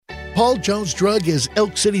Paul Jones Drug is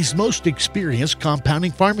Elk City's most experienced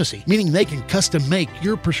compounding pharmacy, meaning they can custom make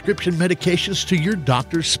your prescription medications to your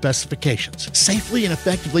doctor's specifications, safely and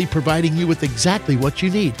effectively providing you with exactly what you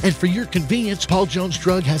need. And for your convenience, Paul Jones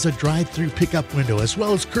Drug has a drive-through pickup window as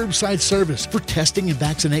well as curbside service for testing and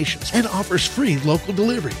vaccinations, and offers free local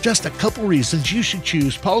delivery. Just a couple reasons you should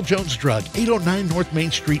choose Paul Jones Drug, 809 North Main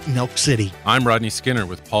Street in Elk City. I'm Rodney Skinner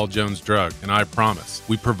with Paul Jones Drug, and I promise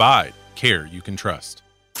we provide care you can trust.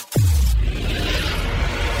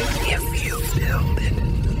 If you build it,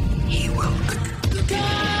 he will.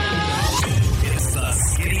 It's the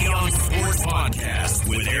Skinny on Sports Podcast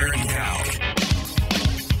with Aaron Cowk.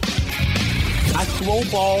 I throw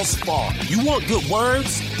balls far. You want good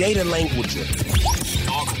words? Data language.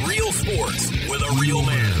 Talk real sports with a real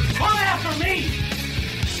man. Come after me!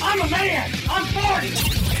 I'm a man! I'm 40!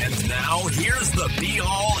 And now, here's the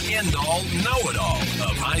be-all, end-all, know-it-all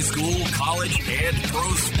of high school, college, and pro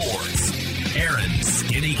sports. Aaron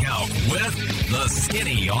Skinny Cowk with the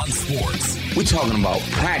Skinny on Sports. We're talking about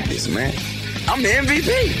practice, man. I'm the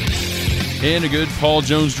MVP. And a good Paul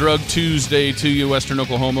Jones Drug Tuesday to you, Western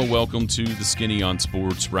Oklahoma. Welcome to the Skinny on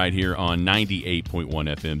Sports right here on 98.1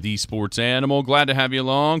 FM, the Sports Animal. Glad to have you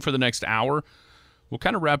along for the next hour. We'll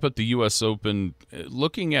kind of wrap up the U.S. Open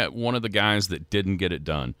looking at one of the guys that didn't get it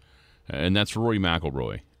done, and that's Rory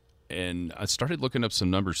McIlroy. And I started looking up some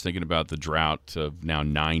numbers thinking about the drought of now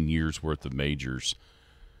 9 years' worth of majors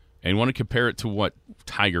and want to compare it to what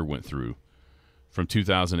Tiger went through from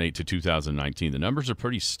 2008 to 2019. The numbers are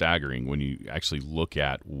pretty staggering when you actually look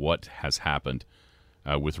at what has happened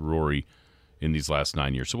with Rory in these last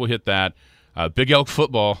 9 years. So we'll hit that. Big Elk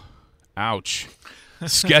football. Ouch.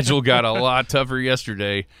 Schedule got a lot tougher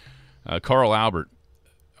yesterday. Carl Albert,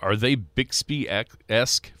 are they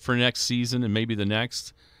Bixby-esque for next season and maybe the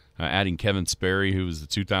next? Adding Kevin Sperry, who is the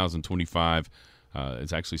 2025,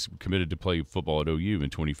 is actually committed to play football at OU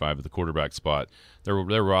in 25 at the quarterback spot. Their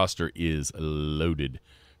roster is loaded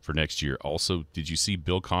for next year. Also, did you see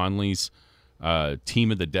Bill Conley's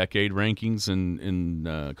Team of the Decade rankings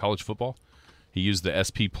in college football? He used the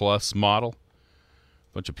SP Plus model.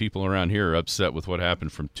 A bunch of people around here are upset with what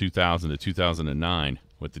happened from 2000 to 2009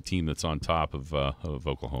 with the team that's on top of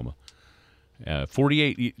Oklahoma.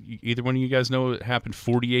 48, either one of you guys know it happened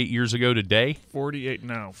 48 years ago today? 48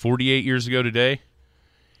 now. 48 years ago today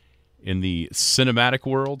in the cinematic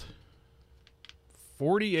world?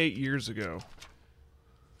 48 years ago.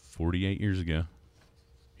 48 years ago.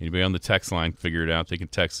 Anybody on the text line figure it out, they can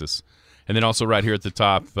text us. And then also right here at the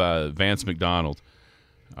top, Vance McDonald,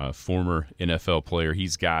 former NFL player.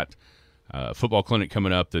 He's got a football clinic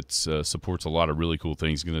coming up that supports a lot of really cool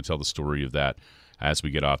things. He's going to tell the story of that as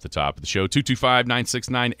we get off the top of the show.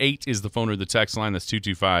 225-9698 is the phone or the text line. That's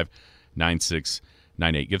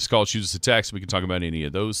 225-9698. Give us a call, shoot us a text. We can talk about any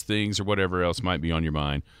of those things or whatever else might be on your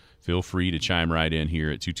mind. Feel free to chime right in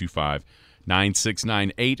here at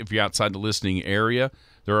 225-9698. If you're outside the listening area,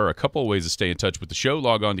 there are a couple of ways to stay in touch with the show.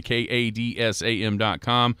 Log on to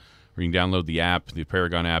kadsam.com, or you can download the app. The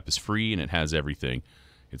Paragon app is free, and it has everything.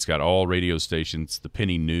 It's got all radio stations. The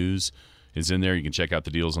Penny News is in there. You can check out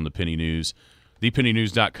the deals on the Penny News.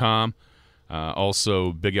 ThePennyNews.com.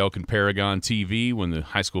 Also, Big Elk and Paragon TV. When the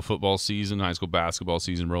high school football season, high school basketball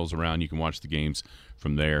season rolls around, you can watch the games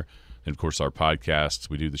from there. And, of course, our podcasts.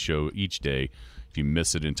 We do the show each day. If you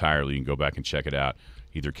miss it entirely, you can go back and check it out,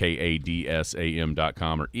 either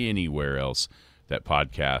kadsam.com or anywhere else that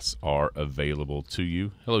podcasts are available to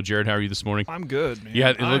you. Hello, Jared. How are you this morning? I'm good, man.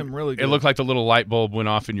 Yeah, I'm really good. It looked like the little light bulb went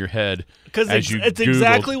off in your head. Because it's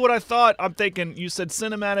exactly what I thought. I'm thinking, you said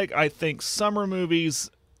cinematic, I think summer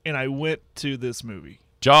movies, and I went to this movie.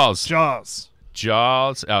 Jaws. Oh,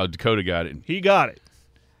 Dakota got it. He got it.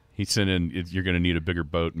 He sent in, you're going to need a bigger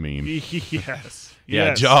boat meme. Yes. Yeah,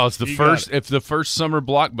 yes. Jaws, the first summer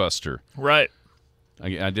blockbuster. Right. I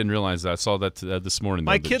didn't realize that. I saw that this morning.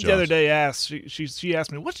 My kid the other day asked, she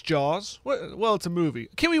asked me, "What's Jaws?" Well, it's a movie.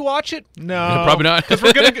 Can we watch it? No, yeah, probably not. Because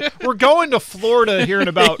we're going to Florida here in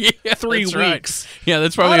about 3 weeks. Right. Yeah,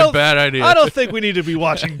 that's probably a bad idea. I don't think we need to be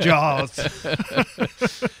watching Jaws.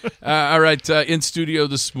 All right, in studio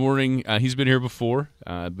this morning, he's been here before,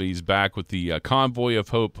 but he's back with the Convoy of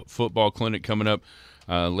Hope football clinic coming up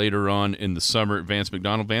later on in the summer. Vance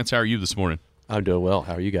McDonald. Vance, how are you this morning? I'm doing well.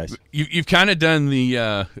 How are you guys? You've kind of done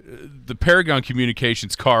the Paragon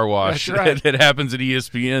Communications car wash that happens at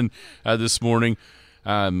ESPN this morning.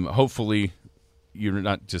 Hopefully, you're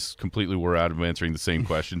not just completely wore out of answering the same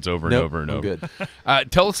questions over and over and over. Good.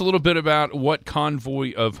 Tell us a little bit about what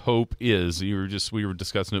Convoy of Hope is. We were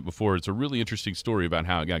discussing it before. It's a really interesting story about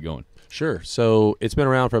how it got going. Sure. So it's been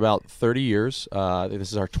around for about 30 years. I think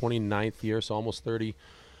this is our 29th year, so almost 30.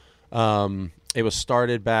 It was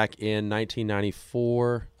started back in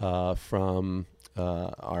 1994 from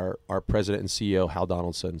our president and CEO, Hal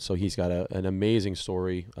Donaldson. So he's got an amazing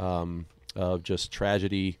story of just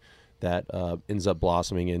tragedy that ends up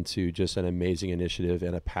blossoming into just an amazing initiative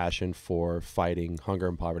and a passion for fighting hunger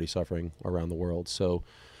and poverty suffering around the world. So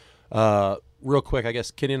real quick, I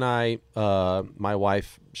guess Kenny and I, my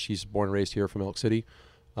wife, she's born and raised here from Elk City.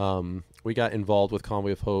 We got involved with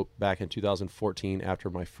Convoy of Hope back in 2014 after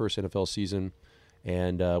my first NFL season.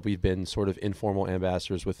 And we've been sort of informal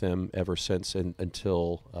ambassadors with them ever since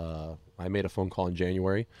until I made a phone call in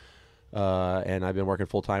January. And I've been working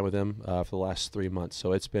full time with them for the last 3 months.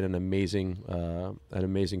 So it's been an amazing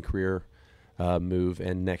career move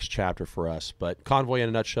and next chapter for us. But Convoy in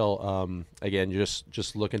a nutshell, again,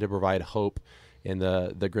 just looking to provide hope in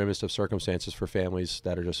the grimmest of circumstances for families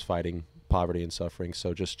that are just fighting poverty and suffering.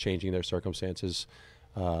 So just changing their circumstances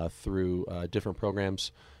through different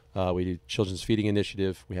programs. We do Children's Feeding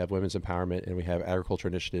Initiative, we have Women's Empowerment, and we have agriculture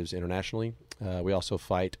initiatives internationally. We also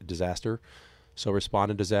fight disaster, so respond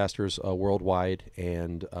to disasters worldwide,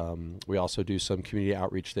 and we also do some community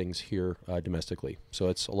outreach things here domestically. So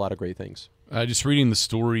it's a lot of great things. Just reading the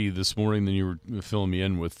story this morning, then you were filling me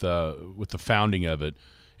in with the founding of it.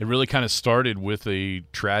 It really kind of started with a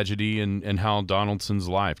tragedy in Hal Donaldson's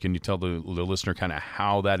life. Can you tell the listener kind of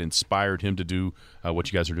how that inspired him to do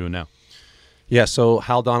what you guys are doing now? Yeah, so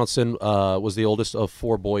Hal Donaldson was the oldest of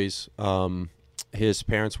 4 boys. His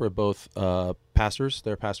parents were both pastors.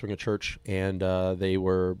 They're pastoring a church, and they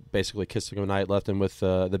were basically kissing goodnight, left him with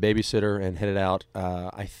the babysitter, and headed out.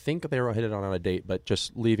 I think they were headed on a date, but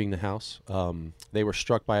just leaving the house. They were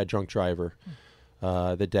struck by a drunk driver.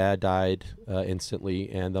 The dad died instantly,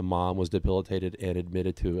 and the mom was debilitated and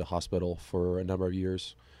admitted to a hospital for a number of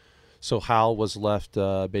years. So Hal was left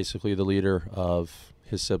basically the leader of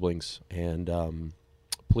his siblings, and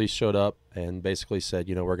police showed up and basically said,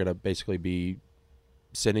 we're going to basically be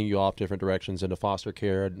sending you off different directions into foster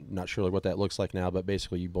care. Not sure what that looks like now, but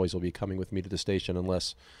basically you boys will be coming with me to the station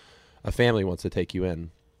unless a family wants to take you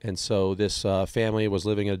in. And so this family was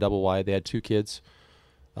living in a double wide. They had 2 kids,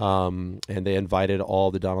 and they invited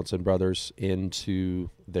all the Donaldson brothers into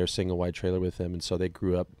their single wide trailer with them. And so they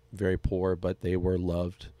grew up very poor, but they were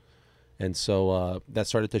loved. And so that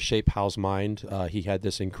started to shape Hal's mind. He had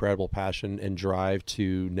this incredible passion and drive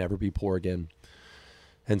to never be poor again.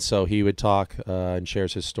 And so he would talk and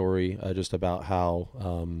shares his story just about how,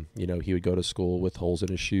 he would go to school with holes in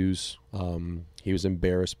his shoes. He was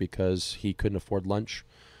embarrassed because he couldn't afford lunch.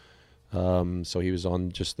 So he was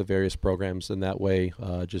on just the various programs in that way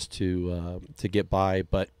just to get by.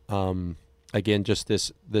 But again, just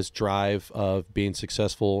this drive of being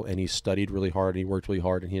successful, and he studied really hard and he worked really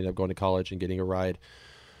hard, and he ended up going to college and getting a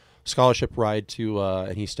scholarship ride to,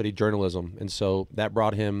 and he studied journalism. And so that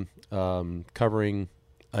brought him covering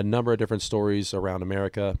a number of different stories around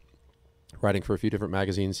America, writing for a few different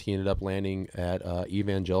magazines. He ended up landing at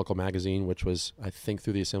Evangelical Magazine, which was, I think,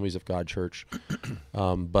 through the Assemblies of God Church.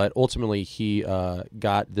 But ultimately, he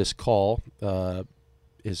got this call.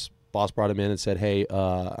 His boss brought him in and said, hey,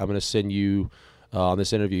 I'm going to send you on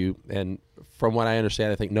this interview. And from what I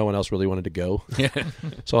understand, I think no one else really wanted to go.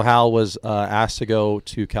 So Hal was asked to go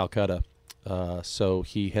to Calcutta. So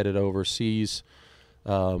he headed overseas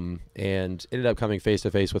and ended up coming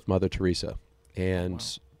face-to-face with Mother Teresa. And wow.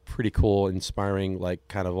 Pretty cool, inspiring, like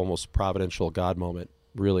kind of almost providential God moment,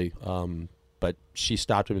 really. But she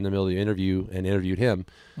stopped him in the middle of the interview and interviewed him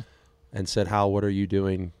and said, Hal, what are you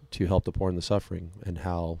doing to help the poor and the suffering? And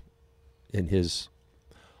Hal, in his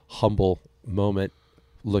humble moment,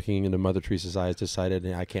 looking into Mother Teresa's eyes, decided,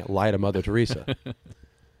 I can't lie to Mother Teresa.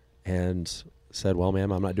 And said, well,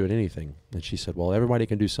 ma'am, I'm not doing anything. And she said, well, everybody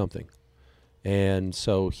can do something. And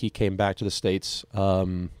so he came back to the States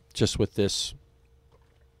just with this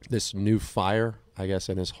new fire, I guess,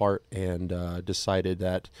 in his heart, and decided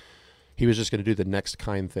that he was just going to do the next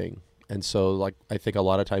kind thing. And so, like, I think a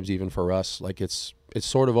lot of times, even for us, like, it's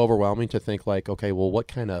sort of overwhelming to think, like, okay, well, what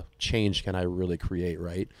kind of change can I really create,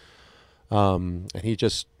 right? And he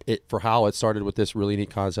just, for Hal, it started with this really neat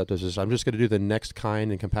concept of just, I'm just going to do the next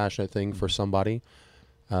kind and compassionate thing for somebody,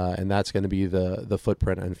 and that's going to be the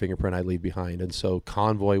footprint and fingerprint I leave behind. And so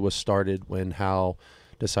Convoy was started when Hal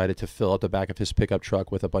decided to fill up the back of his pickup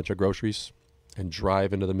truck with a bunch of groceries and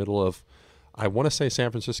drive into the middle of, I want to say,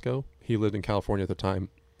 San Francisco. He lived in California at the time,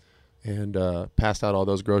 and passed out all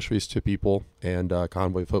those groceries to people, and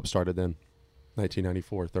Convoy of Hope started then,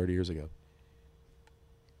 1994, 30 years ago.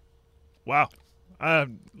 Wow.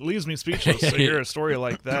 Leaves me speechless to hear a story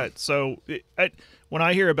like that. So when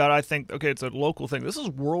I hear about it, I think, okay, it's a local thing. This is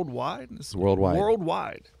worldwide? Worldwide.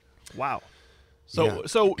 Worldwide. Wow.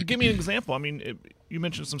 So give me an example. I mean, you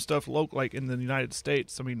mentioned some stuff local, like in the United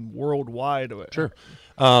States. I mean, worldwide. Sure.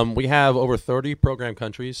 We have over 30 program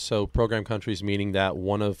countries. So program countries meaning that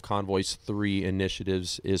one of Convoy's 3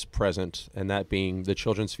 initiatives is present, and that being the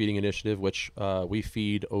Children's Feeding Initiative, which we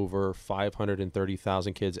feed over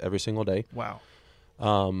 530,000 kids every single day. Wow.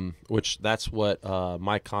 Which that's what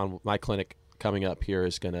my clinic coming up here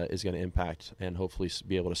is gonna impact and hopefully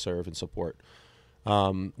be able to serve and support.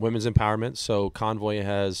 Women's empowerment. So Convoy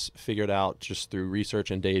has figured out just through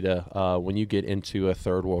research and data, when you get into a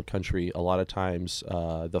third world country, a lot of times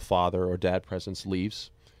the father or dad presence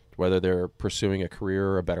leaves, whether they're pursuing a career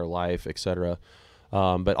or a better life, etc.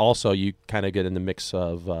 But also you kind of get in the mix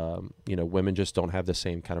of, women just don't have the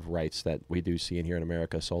same kind of rights that we do see in here in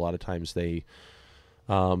America. So a lot of times they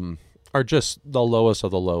are just the lowest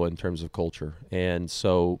of the low in terms of culture. And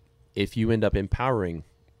so if you end up empowering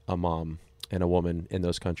a mom and a woman in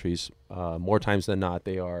those countries, more times than not,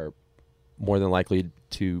 they are more than likely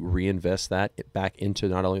to reinvest that back into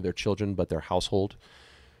not only their children, but their household,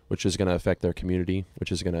 which is going to affect their community,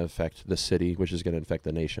 which is going to affect the city, which is going to affect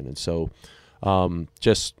the nation. And so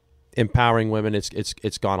just empowering women,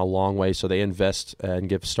 it's gone a long way. So they invest and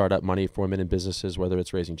give startup money for women in businesses, whether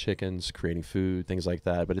it's raising chickens, creating food, things like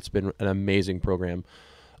that. But it's been an amazing program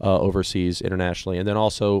overseas, internationally. And then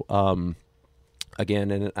also,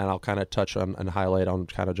 again, and I'll kind of touch on and highlight on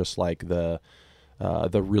kind of just like the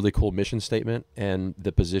really cool mission statement and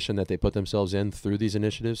the position that they put themselves in through these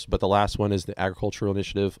initiatives. But the last one is the agricultural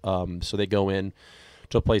initiative. So they go in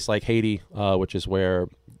to a place like Haiti, which is where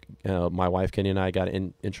my wife Kenny and I got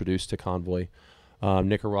introduced to Convoy.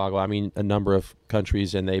 Nicaragua, I mean, a number of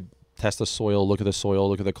countries, and they test the soil, look at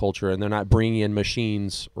the culture, and they're not bringing in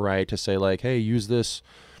machines, right, to say like, hey, use this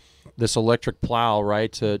electric plow,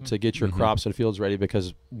 right, to get your crops and fields ready,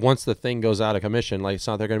 because once the thing goes out of commission, like, it's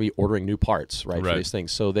not they're going to be ordering new parts, right, for these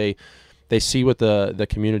things. So they see what the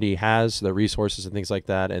community has, the resources and things like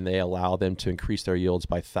that, and they allow them to increase their yields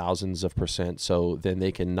by thousands of %. So then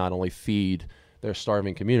they can not only feed their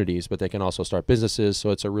starving communities, but they can also start businesses. So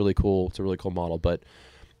it's a really cool model. But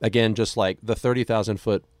again, just like the 30,000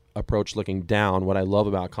 foot approach looking down, what I love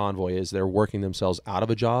about Convoy is they're working themselves out of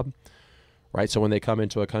a job. Right, so when they come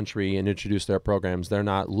into a country and introduce their programs, they're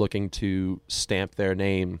not looking to stamp their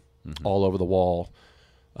name all over the wall,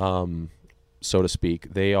 so to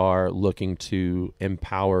speak. They are looking to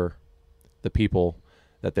empower the people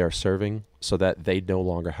that they're serving so that they no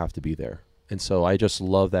longer have to be there. And so I just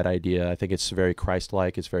love that idea. I think it's very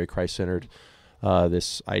Christ-like. It's very Christ-centered,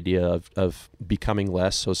 this idea of becoming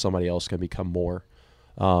less so somebody else can become more.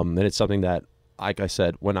 And it's something that, like I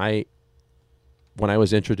said, when I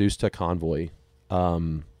was introduced to Convoy,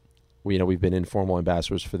 we've been informal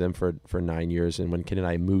ambassadors for them for 9 years. And when Ken and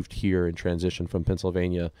I moved here and transitioned from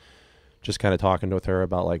Pennsylvania, just kind of talking with her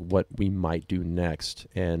about like what we might do next.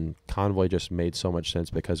 And Convoy just made so much sense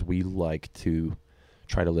because we like to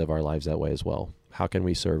try to live our lives that way as well. How can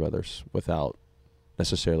we serve others without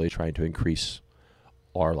necessarily trying to increase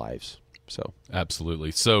our lives? So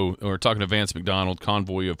absolutely. So we're talking to Vance McDonald,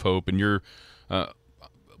 Convoy of Hope, and you're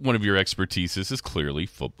one of your expertises is clearly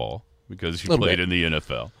football because you played in the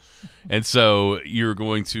NFL. And so you're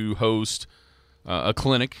going to host a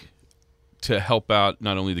clinic to help out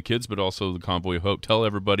not only the kids but also the Convoy of Hope. Tell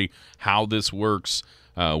everybody how this works,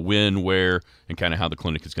 when, where, and kind of how the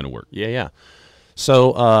clinic is going to work. Yeah.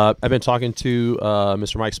 So I've been talking to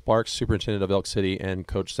Mr. Mike Sparks, superintendent of Elk City, and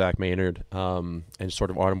Coach Zach Maynard, and sort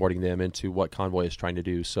of onboarding them into what Convoy is trying to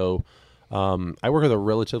do. So I work with a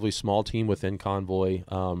relatively small team within Convoy.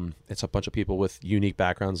 It's a bunch of people with unique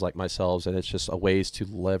backgrounds like myself, and it's just a ways to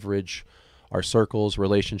leverage our circles,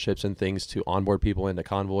 relationships, and things to onboard people into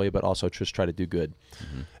Convoy, but also just try to do good.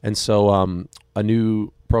 And so a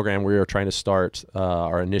new program we are trying to start,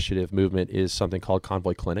 our initiative movement, is something called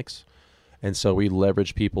Convoy Clinics. And so we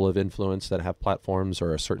leverage people of influence that have platforms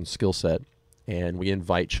or a certain skill set, and we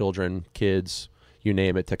invite children, kids, you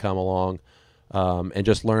name it, to come along and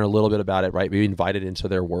just learn a little bit about it, right? We invite it into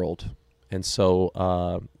their world. And so,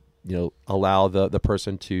 allow the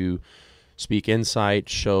person to speak insight,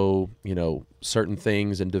 show, certain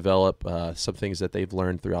things, and develop some things that they've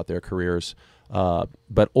learned throughout their careers.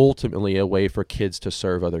 But ultimately a way for kids to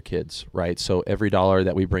serve other kids, right? So every dollar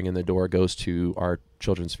that we bring in the door goes to our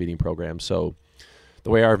children's feeding program. So the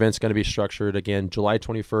way our event's going to be structured, again, July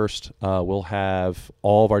 21st, we'll have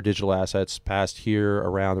all of our digital assets passed here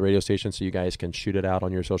around the radio station so you guys can shoot it out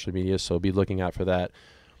on your social media. So be looking out for that.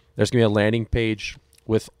 There's going to be a landing page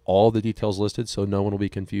with all the details listed so no one will be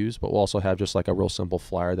confused, but we'll also have just like a real simple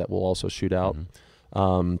flyer that we'll also shoot out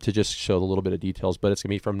to just show a little bit of details. But it's going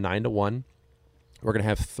to be from 9 to 1. we're going to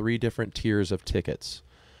have 3 different tiers of tickets.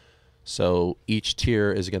 So each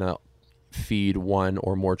tier is going to feed 1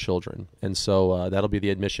 or more children. And so that'll be the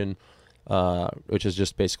admission, which is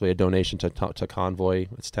just basically a donation to Convoy.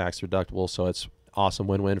 It's tax deductible, so it's awesome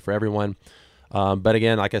win-win for everyone. But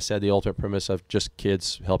again, like I said, the ultimate premise of just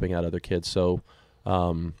kids helping out other kids. So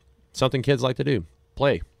something kids like to do,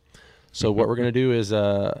 play. So what we're going to do is,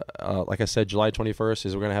 like I said, July 21st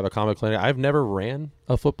is we're going to have a comic clinic. I've never ran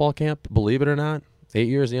a football camp, believe it or not. 8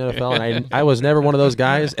 years in the NFL, and I was never one of those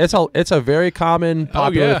guys. It's a very common,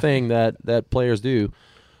 popular thing that players do.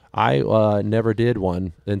 I never did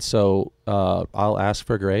one, and so I'll ask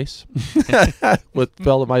for grace with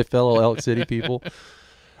my fellow Elk City people.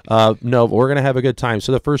 No, but we're going to have a good time.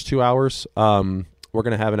 So the first 2 hours, we're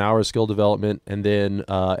going to have an hour of skill development, and then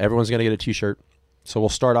everyone's going to get a T-shirt. So we'll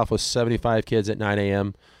start off with 75 kids at 9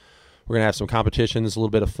 a.m. We're going to have some competitions, a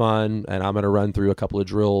little bit of fun, and I'm going to run through a couple of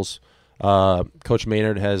drills. Coach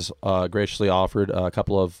Maynard has graciously offered a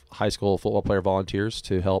couple of high school football player volunteers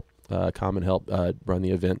to help come and help run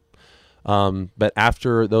the event. But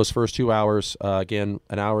after those first 2 hours, again,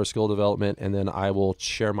 an hour of skill development, and then I will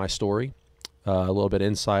share my story, a little bit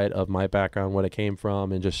insight of my background, what I came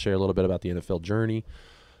from, and just share a little bit about the NFL journey.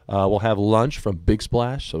 We'll have lunch from Big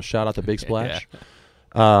Splash, so shout out to Big Splash.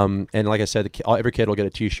 And like I said, every kid will get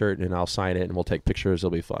a T-shirt, and I'll sign it, and we'll take pictures.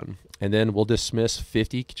 It'll be fun. And then we'll dismiss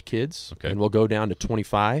 50 kids, and we'll go down to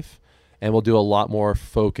 25, and we'll do a lot more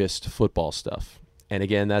focused football stuff. And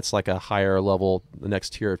again, that's like a higher level, the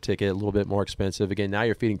next tier of ticket, a little bit more expensive. Again, now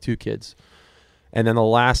you're feeding 2 kids. And then the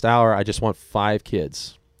last hour, I just want 5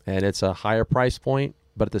 kids. And it's a higher price point,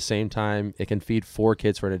 but at the same time, it can feed 4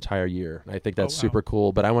 kids for an entire year. And I think that's super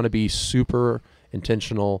cool. But I want to be super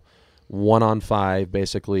intentional, 1-on-5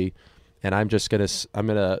 basically, and I'm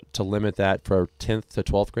gonna limit that for 10th to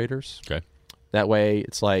 12th graders. Okay. That way,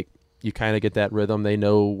 it's like you kind of get that rhythm. They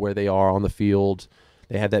know where they are on the field.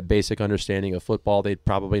 They have that basic understanding of football. They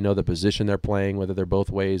probably know the position they're playing, whether they're both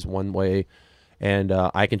ways, one way, and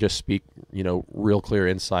I can just speak, real clear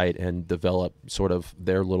insight and develop sort of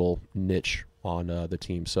their little niche on the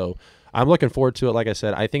team. So I'm looking forward to it. Like I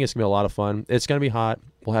said, I think it's gonna be a lot of fun. It's gonna be hot.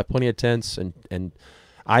 We'll have plenty of tents and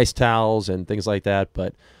ice towels and things like that,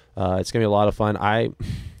 but it's gonna be a lot of fun. I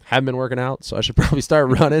haven't been working out, so I should probably start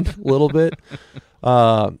running a little bit.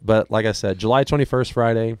 But like I said, July 21st,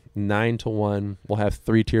 Friday, 9 to 1. We'll have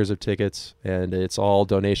 3 tiers of tickets, and it's all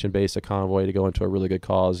donation based to Convoy to go into a really good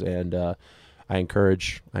cause. And I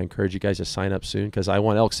encourage you guys to sign up soon, because I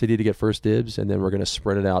want Elk City to get first dibs, and then we're gonna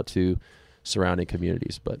spread it out to surrounding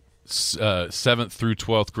communities. But 7th through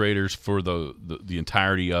 12th graders for the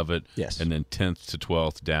entirety of it. Yes. And then 10th to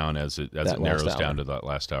 12th down as it narrows down to that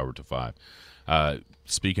last hour to 5.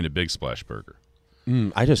 Speaking of Big Splash Burger.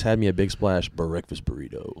 I just had me a Big Splash breakfast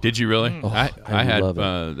burrito. Did you really? Oh, I had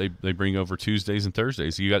love it. They bring over Tuesdays and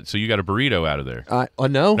Thursdays. You got a burrito out of there.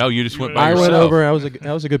 No. No, you just went by I yourself. went over. I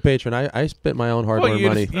was a good patron. I spent my own hard-earned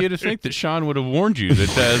money. You'd think that Sean would have warned you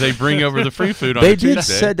that they bring over the free food on They Tuesday. did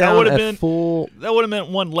sit down at full. That would have meant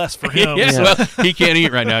one less for him. Yes, well, he can't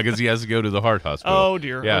eat right now because he has to go to the heart hospital. Oh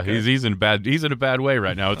dear. Yeah, okay. he's in a bad way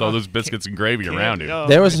right now with all those biscuits and gravy around him.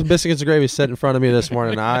 There was some biscuits and gravy set in front of me this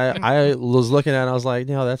morning. I was looking at it, and I was like,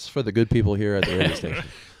 that's for the good people here at the radio station.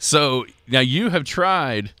 So now you have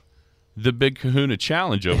tried the Big Kahuna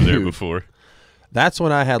Challenge over there before. That's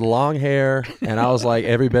when I had long hair, and I was like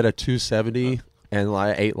every bit of 270, and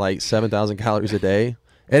I ate like 7,000 calories a day,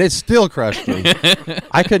 and it still crushed me.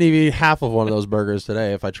 I couldn't even eat half of one of those burgers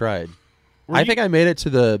today if I tried. I think I made it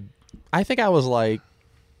to I think I was like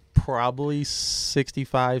probably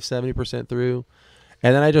 65, 70% through.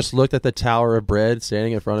 And then I just looked at the tower of bread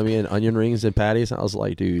standing in front of me and onion rings and patties, and I was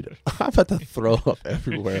like, dude, I'm about to throw up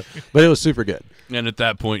everywhere. But it was super good. And at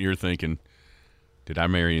that point, you're thinking, did I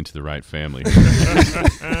marry into the right family?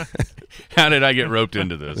 How did I get roped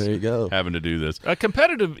into this? There you go. Having to do this. A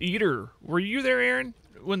competitive eater. Were you there, Aaron?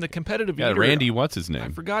 When the competitive eater. Randy, what's his name? I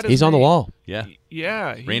forgot his He's name. on the wall. Yeah.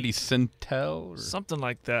 Yeah. Randy Centel? Something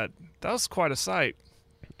like that. That was quite a sight.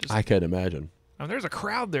 I could imagine. There's a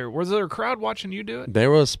crowd there. Was there a crowd watching you do it? There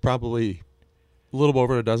was probably a little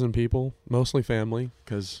over a dozen people, mostly family,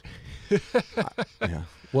 because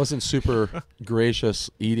wasn't super gracious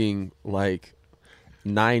eating like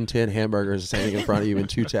 9-10 hamburgers standing in front of you in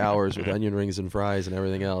 2 towers with onion rings and fries and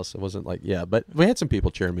everything else. It wasn't like, but we had some people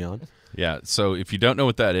cheering me on. Yeah, so if you don't know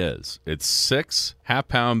what that is, it's 6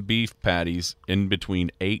 half-pound beef patties in between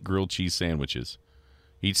 8 grilled cheese sandwiches.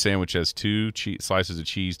 Each sandwich has 2 slices of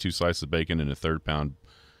cheese, 2 slices of bacon, and a 1/3-pound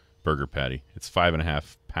burger patty. It's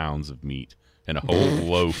 5.5 pounds of meat and a whole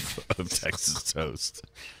loaf of Texas toast.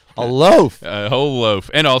 A loaf. A whole loaf.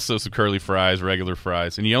 And also some curly fries, regular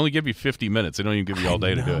fries. And you only give you 50 minutes. They don't even give you all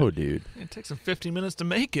day to do it. Dude. It takes them 15 minutes to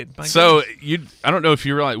make it. My So goodness. I don't know if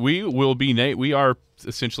you realize, we are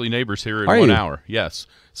essentially neighbors here in Are 1 you? hour. Yes.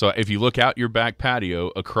 So if you look out your back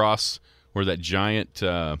patio across where that giant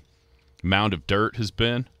mound of dirt has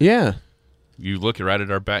been, Yeah. you look right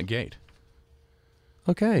at our back gate.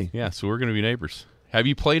 Okay. Yeah, so we're going to be neighbors. Have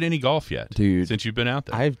you played any golf yet, Dude, since you've been out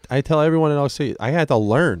there? I tell everyone in Elk City, I had to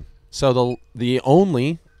learn. So the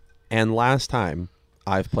only and last time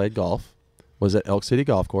I've played golf was at Elk City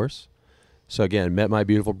Golf Course. So again, met my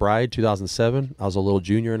beautiful bride, 2007. I was a little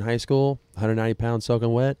junior in high school, 190 pounds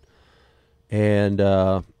soaking wet, and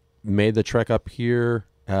made the trek up here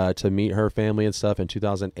to meet her family and stuff in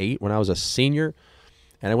 2008 when I was a senior.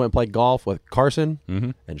 And I went and played golf with Carson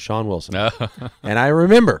and Sean Wilson. And I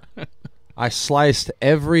remember I sliced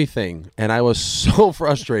everything, and I was so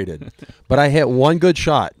frustrated. But I hit one good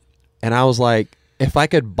shot, and I was like, if I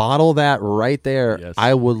could bottle that right there, Yes.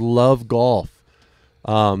 I would love golf.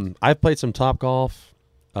 I've played some top golf,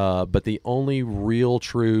 but the only real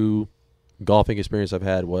true golfing experience I've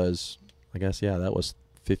had was, I guess, that was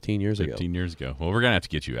 15 years ago. 15 years ago. Well, we're going to have to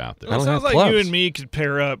get you out there. I Well, it don't sounds have like you clubs. and me could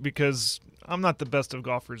pair up because I'm not the best of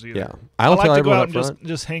golfers either. Yeah. I'll like tell to go everyone out up and front.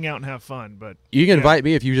 just hang out and have fun, but You can invite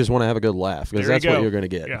me if you just want to have a good laugh, because there you that's what go. you're going to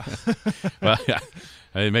get. Yeah. Well,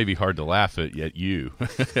 it may be hard to laugh at you.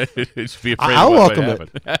 Just be afraid I'll of what welcome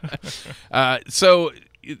might happen. So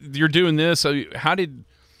you're doing this. So how did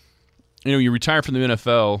you retire from the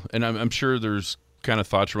NFL? And I'm sure there's kind of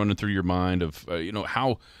thoughts running through your mind of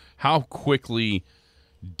how quickly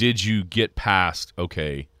did you get past or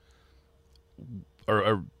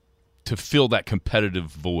to fill that competitive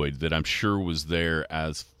void that I'm sure was there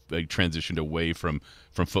as they transitioned away from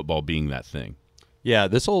football being that thing. Yeah,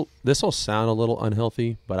 this'll sound a little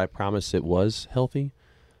unhealthy, but I promise it was healthy.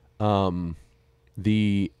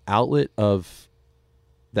 The outlet of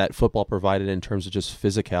that football provided in terms of just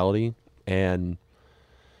physicality and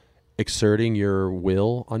exerting your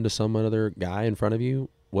will onto some other guy in front of you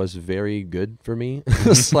was very good for me.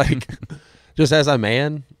 It's like, just as a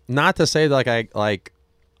man, not to say that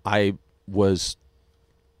I was,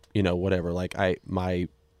 whatever, my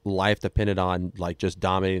life depended on just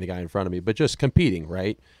dominating the guy in front of me, but just competing,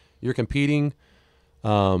 right? You're competing,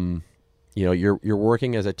 you're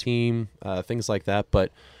working as a team, things like that.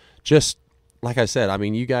 But just like I said, I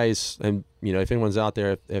mean, you guys, and if anyone's out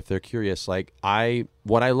there, if they're curious, what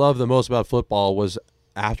I love the most about football was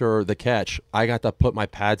after the catch, I got to put my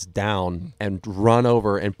pads down and run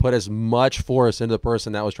over and put as much force into the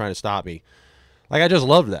person that was trying to stop me. I just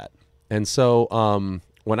loved that. And so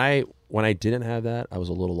when I didn't have that, I was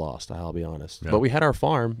a little lost, I'll be honest. Yeah. But we had our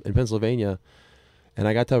farm in Pennsylvania, and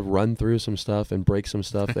I got to run through some stuff and break some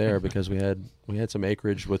stuff there because we had some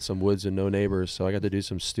acreage with some woods and no neighbors, so I got to do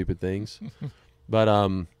some stupid things. But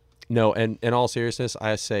no, and in all seriousness,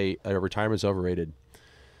 I say retirement's overrated.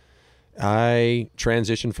 I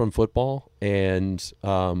transitioned from football, and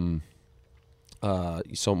so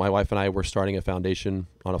my wife and I were starting a foundation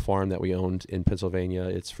on a farm that we owned in Pennsylvania.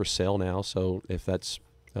 It's for sale now, so if that's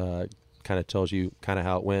kind of tells you kind of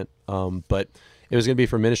how it went. But it was going to be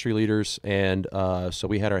for ministry leaders, and so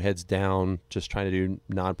we had our heads down just trying to do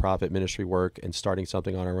nonprofit ministry work and starting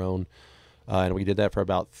something on our own. And we did that for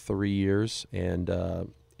about 3 years, and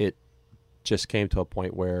it just came to a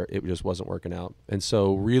point where it just wasn't working out. And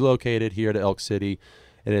so relocated here to Elk City,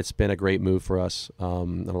 and it's been a great move for us.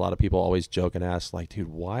 And a lot of people always joke and ask, dude,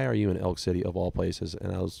 why are you in Elk City of all places?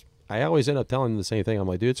 And I always end up telling them the same thing. I'm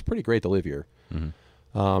like, dude, it's pretty great to live here.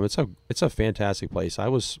 Mm-hmm. It's a fantastic place. I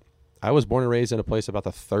was born and raised in a place about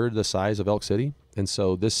a third the size of Elk City, and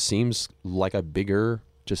so this seems like a bigger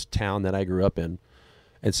just town that I grew up in.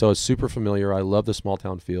 And so it's super familiar. I love the small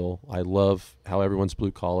town feel. I love how everyone's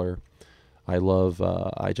blue collar. I love,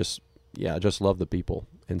 I just love the people.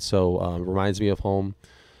 And so it reminds me of home.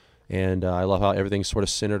 And I love how everything's sort of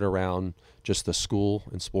centered around just the school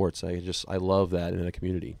and sports. I love that in a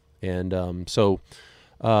community. And I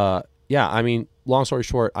mean, long story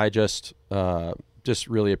short, I just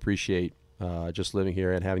really appreciate just living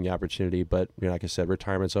here and having the opportunity. But like I said,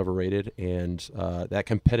 retirement's overrated, and that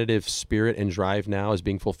competitive spirit and drive now is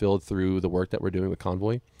being fulfilled through the work that we're doing with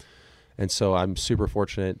Convoy. And so I'm super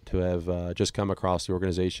fortunate to have just come across the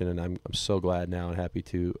organization, and I'm so glad now and happy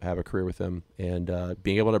to have a career with them and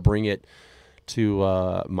being able to bring it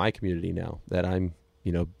to my community now that I'm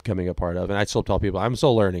becoming a part of. And I still tell people I'm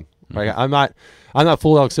still learning. Right? I'm not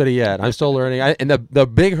full Elk City yet. I'm still learning. And the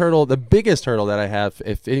biggest hurdle that I have,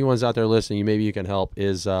 if anyone's out there listening, maybe you can help,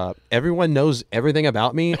 is everyone knows everything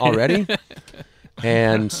about me already.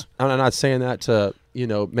 And I'm not saying that to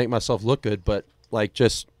make myself look good, but like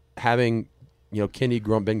just having, Kenny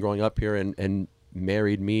been growing up here and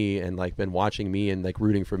married me and like been watching me and like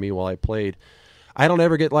rooting for me while I played. I don't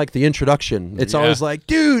ever get like the introduction. It's always like,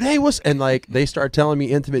 dude, hey, and like they start telling me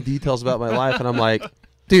intimate details about my life, and I'm like,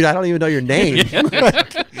 dude, I don't even know your name.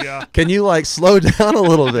 Can you like slow down a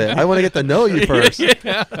little bit? I want to get to know you first.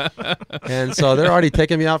 And so they're already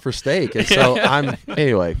taking me out for steak. And so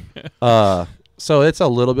anyway. So it's a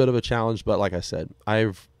little bit of a challenge, but like I said,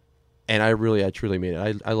 I truly mean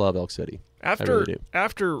it. I love Elk City.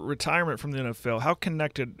 After retirement from the NFL, how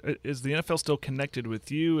connected is the NFL still connected with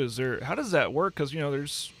you? How does that work? Because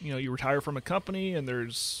you retire from a company and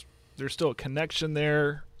there's still a connection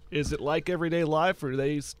there. Is it like everyday life, or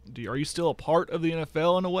are you still a part of the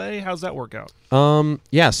NFL in a way? How's that work out?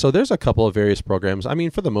 Yeah. So there's a couple of various programs. I mean,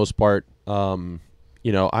 for the most part, I'm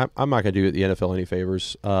not going to do the NFL any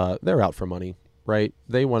favors. They're out for money, right?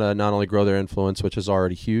 They want to not only grow their influence, which is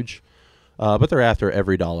already huge, but they're after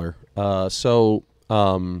every dollar. So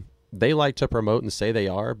they like to promote and say they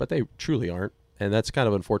are, but they truly aren't, and that's kind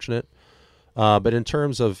of unfortunate. But in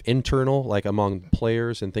terms of internal, like among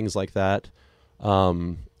players and things like that,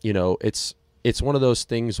 it's one of those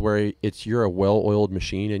things where you're a well-oiled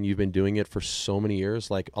machine and you've been doing it for so many years.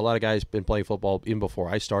 Like a lot of guys been playing football even before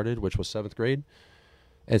I started, which was 7th grade.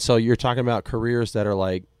 And so you're talking about careers that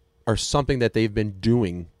are something that they've been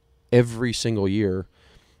doing every single year.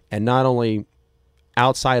 And not only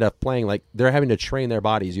outside of playing, like they're having to train their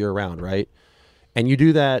bodies year round, right? And you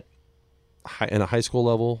do that in a high school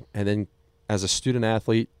level, and then as a student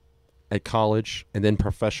athlete at college, and then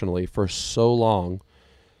professionally for so long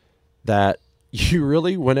that you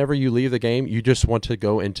really, whenever you leave the game, you just want to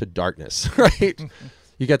go into darkness, right?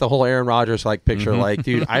 You get the whole Aaron Rodgers like picture, like,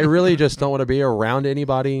 dude, I really just don't want to be around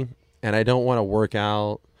anybody, and I don't want to work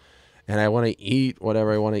out, and I want to eat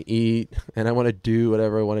whatever I want to eat, and I want to do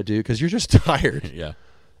whatever I want to do, because you're just tired. Yeah.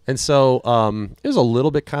 And so it was a little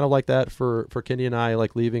bit kind of like that for Kenny and I,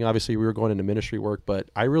 like leaving. Obviously, we were going into ministry work, but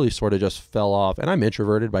I really sort of just fell off. And I'm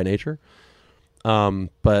introverted by nature.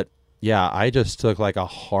 But, yeah, I just took like a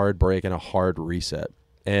hard break and a hard reset.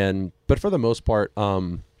 But for the most part,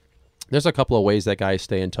 there's a couple of ways that guys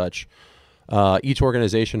stay in touch. Each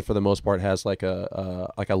organization, for the most part, has like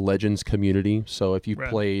a legends community. So if you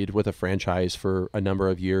played with a franchise for a number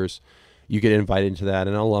of years, you get invited into that,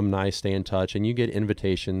 and alumni stay in touch, and you get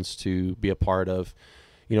invitations to be a part of,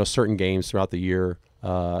 certain games throughout the year.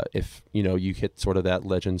 If you hit sort of that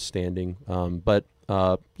legend standing.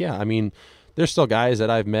 Yeah, I mean, there's still guys that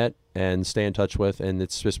I've met and stay in touch with, and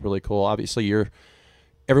it's just really cool. Obviously,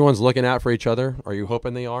 everyone's looking out for each other, or you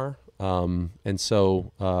hoping they are. And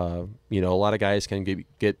so, a lot of guys can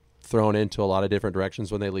get thrown into a lot of different directions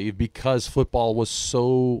when they leave, because football was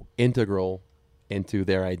so integral into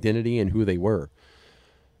their identity and who they were.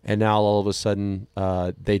 And now all of a sudden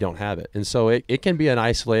they don't have it. And so it can be an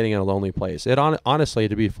isolating and a lonely place. Honestly,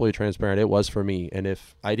 to be fully transparent, it was for me. And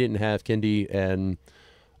if I didn't have Kendi and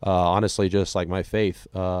honestly just like my faith,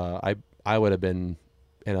 I would have been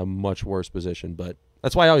in a much worse position. But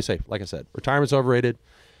that's why I always say, like I said, retirement's overrated.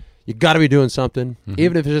 You got to be doing something,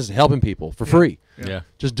 even if it's just helping people for free. Yeah.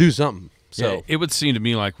 Just do something. So yeah, it would seem to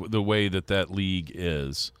me like the way that league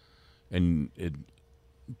is, and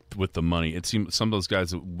with the money, it seems some of those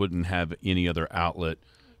guys that wouldn't have any other outlet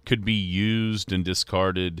could be used and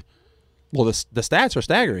discarded. Well, the stats are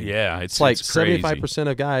staggering. Yeah, it's like 75%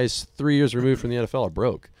 of guys 3 years removed from the NFL are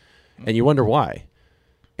broke, and you wonder why.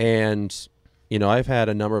 And I've had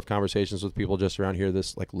a number of conversations with people just around here,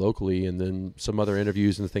 this like locally, and then some other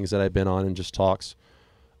interviews and things that I've been on and just talks.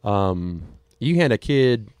 You hand a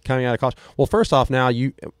kid coming out of college. Well, first off, now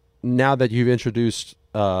that you've introduced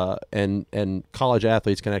and college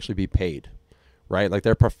athletes can actually be paid, right? Like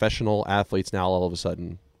they're professional athletes now all of a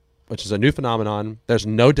sudden, which is a new phenomenon. There's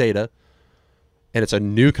no data, and it's a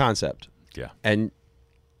new concept. Yeah. And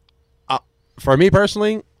for me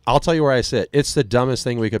personally, I'll tell you where I sit. It's the dumbest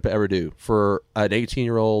thing we could ever do for an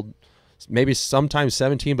 18-year-old, maybe sometimes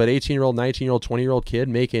 17, but 18-year-old, 19-year-old, 20-year-old kid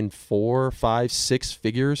making 4, 5, 6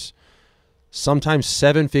 figures, sometimes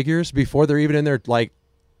 7 figures before they're even in their like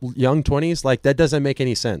young 20s. Like that doesn't make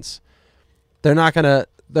any sense. They're not gonna.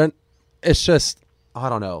 It's just, I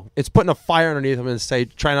don't know. It's putting a fire underneath them and say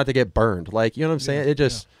try not to get burned. Like, you know what I'm saying? It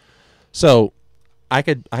just so I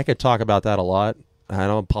could talk about that a lot. I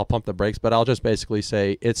don't. I'll pump the brakes, but I'll just basically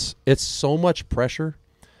say it's so much pressure.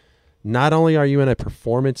 Not only are you in a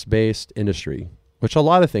performance-based industry, which a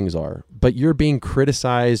lot of things are, but you're being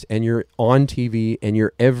criticized and you're on TV and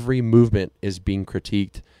your every movement is being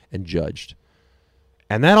critiqued and judged.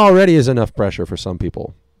 And that already is enough pressure for some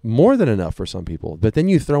people, more than enough for some people. But then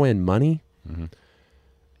you throw in money,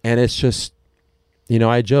 And it's just,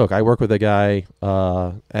 I joke. I work with a guy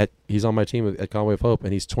he's on my team at Convoy of Hope,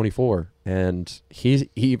 and he's 24, and he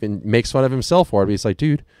even makes fun of himself for it. But he's like,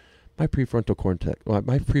 dude, my prefrontal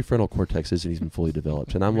cortex isn't even fully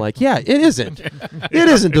developed. And I'm like, yeah, it isn't. It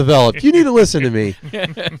isn't developed. You need to listen to me.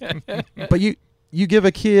 But you give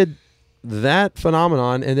a kid that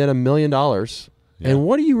phenomenon and then $1 million, and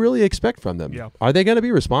what do you really expect from them? Yeah. Are they going to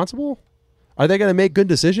be responsible? Are they going to make good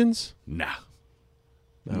decisions? No.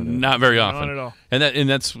 Not very often. Not at all. And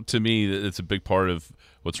that's, to me, it's a big part of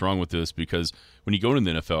what's wrong with this, because when you go to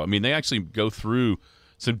the NFL, I mean, they actually go through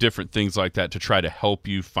some different things like that to try to help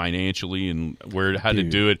you financially and how to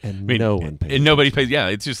do it. And nobody pays. Yeah,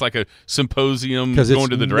 it's just like a symposium because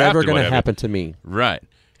going to the draft. It's never going to happen to me. Right.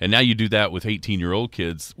 And now you do that with 18-year-old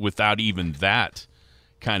kids without even that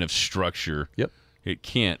kind of structure. Yep. It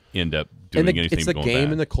can't end up doing anything. It's the going game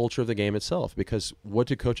bad. and the culture of the game itself, because what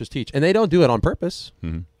do coaches teach? And they don't do it on purpose.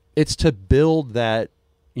 Mm-hmm. It's to build that,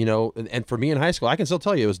 and for me in high school, I can still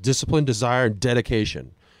tell you it was discipline, desire, and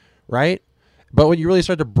dedication, right? But when you really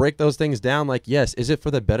start to break those things down, like, yes, is it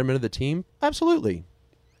for the betterment of the team? Absolutely.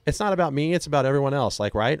 It's not about me. It's about everyone else.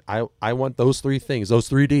 Like, right? I want those 3 things, those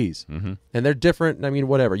 3 Ds. Mm-hmm. And they're different. I mean,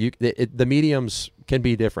 whatever. The mediums can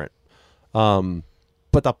be different.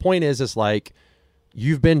 But the point is like,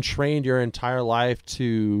 you've been trained your entire life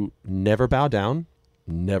to never bow down,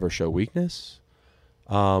 never show weakness,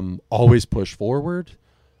 always push forward.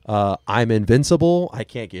 I'm invincible. I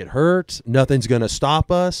can't get hurt. Nothing's going to stop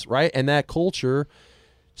us, right? And that culture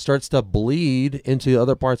starts to bleed into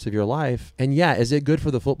other parts of your life. And yeah, is it good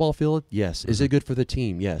for the football field? Yes. Is it good for the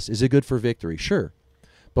team? Yes. Is it good for victory? Sure.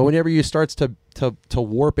 But whenever you start to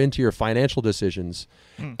warp into your financial decisions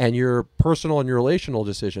and your personal and your relational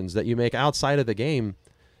decisions that you make outside of the game,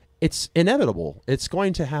 it's inevitable. It's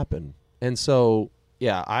going to happen. And so,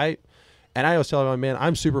 yeah, I always tell everyone, man,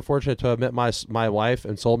 I'm super fortunate to have met my wife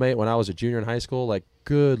and soulmate when I was a junior in high school. Like,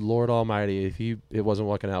 good Lord Almighty, if it wasn't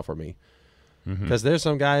working out for me. Because there's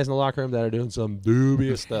some guys in the locker room that are doing some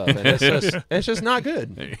dubious stuff, and it's just not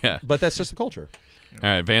good. Yeah. But that's just the culture. All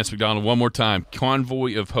right, Vance McDonald, one more time.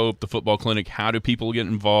 Convoy of Hope, the football clinic. How do people get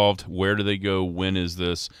involved? Where do they go? When is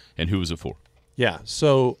this? And who is it for? Yeah.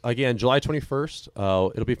 So, again, July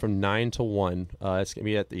 21st, it'll be from 9 to 1. It's going to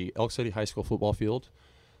be at the Elk City High School football field.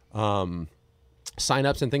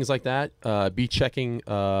 Sign-ups and things like that. Be checking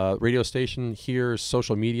radio station here,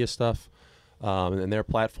 social media stuff, and their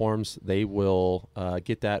platforms. They will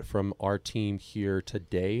get that from our team here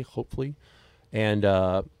today, hopefully.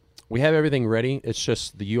 And we have everything ready. It's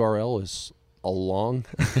just the URL is a long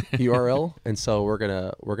URL, and so we're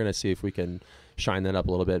gonna see if we can shine that up a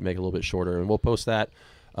little bit, make it a little bit shorter, and we'll post that.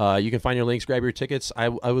 You can find your links, grab your tickets. I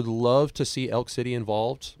would love to see Elk City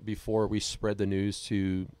involved before we spread the news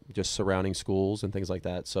to just surrounding schools and things like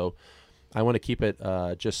that. So I want to keep it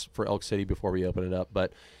just for Elk City before we open it up.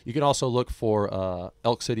 But you can also look for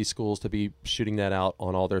Elk City schools to be shooting that out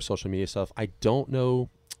on all their social media stuff. I don't know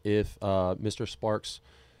if Mr. Sparks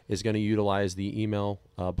is going to utilize the email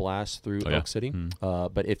blast through Elk City.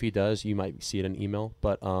 But if he does, you might see it in email.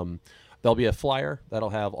 But there'll be a flyer that'll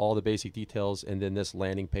have all the basic details, and then this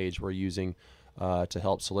landing page we're using to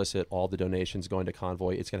help solicit all the donations going to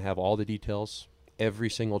Convoy. It's going to have all the details, every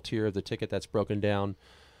single tier of the ticket that's broken down,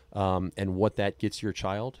 and what that gets your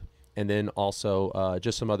child. And then also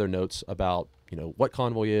just some other notes about, what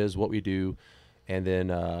Convoy is, what we do, and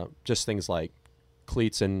then just things like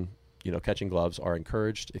cleats and, catching gloves are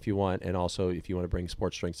encouraged if you want, and also if you want to bring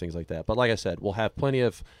sports drinks, things like that. But like I said, we'll have plenty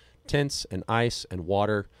of tents and ice and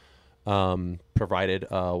water provided.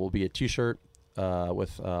 Will be a t-shirt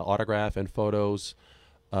with autograph and photos.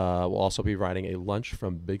 We'll also be riding a lunch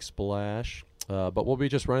from Big Splash, but we'll be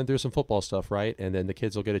just running through some football stuff, right? And then the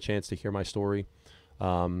kids will get a chance to hear my story.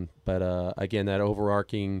 But again, that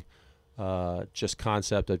overarching just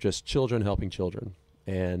concept of just children helping children,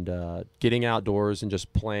 and getting outdoors and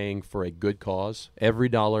just playing for a good cause. Every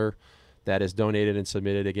dollar that is donated and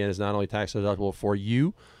submitted, again, is not only tax deductible for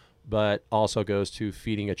you, but also goes to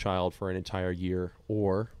feeding a child for an entire year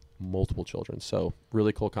or multiple children. So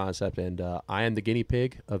really cool concept. And I am the guinea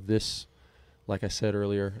pig of this, like I said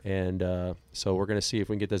earlier. And so we're going to see if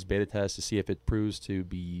we can get this beta test to see if it proves to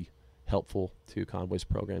be helpful to Convoy's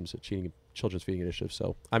programs at Children's Feeding Initiative.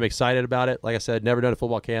 So I'm excited about it. Like I said, never done a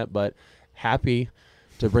football camp, but happy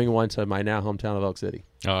to bring one to my now hometown of Elk City.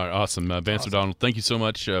 All right, awesome. Vance O'Donnell, thank you so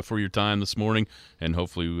much for your time this morning, and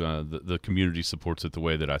hopefully the community supports it the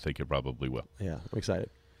way that I think it probably will. Yeah, I'm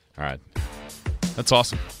excited. All right. That's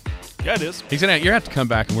awesome. Yeah, it is. You're going to have to come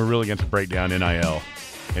back, and we're really going to break down NIL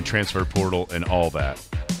and transfer portal and all that.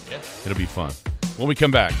 Yeah. It'll be fun. When we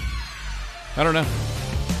come back, I don't know.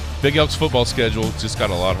 Big Elk's football schedule just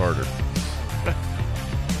got a lot harder.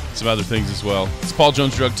 Some other things as well. It's Paul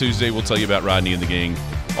Jones Drug Tuesday. We'll tell you about Rodney and the gang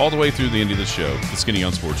all the way through the end of the show. The Skinny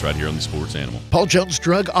on Sports right here on the Sports Animal. Paul Jones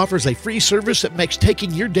Drug offers a free service that makes taking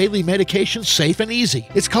your daily medications safe and easy.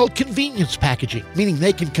 It's called convenience packaging, meaning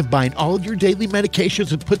they can combine all of your daily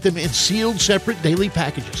medications and put them in sealed, separate daily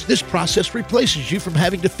packages. This process replaces you from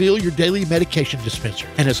having to fill your daily medication dispenser.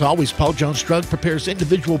 And as always, Paul Jones Drug prepares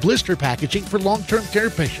individual blister packaging for long-term care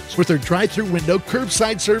patients. With their drive-through window,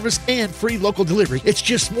 curbside service, and free local delivery, it's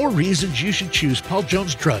just more reasons you should choose Paul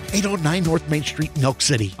Jones Drug, 809 North Main Street in Elk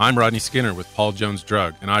City. I'm Rodney Skinner with Paul Jones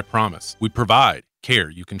Drug, and I promise we provide care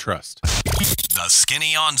you can trust. The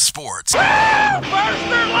Skinny on Sports. First or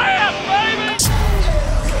last,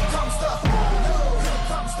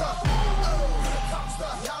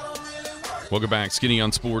 baby! Welcome back. Skinny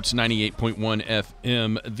on Sports, 98.1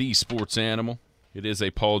 FM, the Sports Animal. It is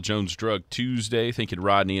a Paul Jones Drug Tuesday. Thank you to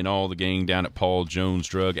Rodney and all the gang down at Paul Jones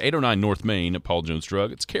Drug, 809 North Main at Paul Jones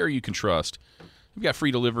Drug. It's care you can trust. We've got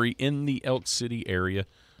free delivery in the Elk City area,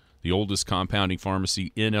 the oldest compounding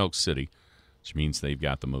pharmacy in Elk City, which means they've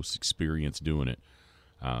got the most experience doing it.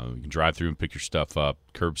 You can drive through and pick your stuff up,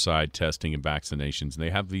 curbside testing and vaccinations. And they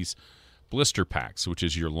have these blister packs, which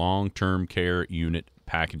is your long-term care unit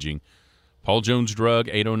packaging. Paul Jones Drug,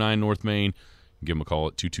 809 North Main. Give them a call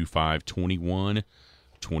at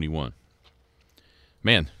 225-2121.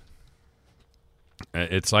 Man,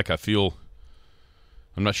 it's like I feel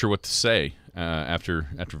 – I'm not sure what to say after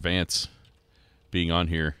Vance being on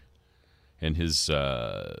here and his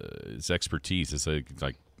expertise. It's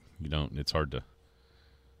like you don't – it's hard to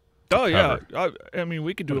cover. I mean,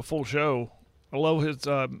 we could do a full show. I love his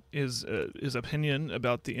opinion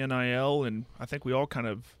about the NIL, and I think we all kind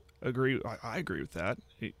of agree. I agree with that.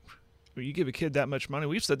 You give a kid that much money.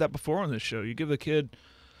 We've said that before on this show. You give a kid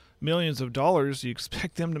millions of dollars, you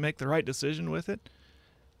expect them to make the right decision with it.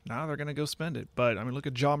 Now they're going to go spend it. But, I mean, look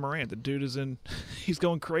at John Morant. The dude is he's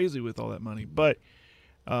going crazy with all that money. But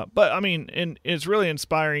I mean, and it's really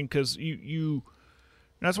inspiring because you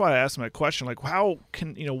that's why I asked him that question. Like, how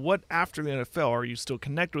can, what after the NFL? Are you still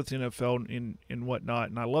connected with the NFL and whatnot?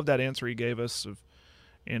 And I love that answer he gave us.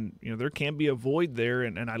 And there can be a void there.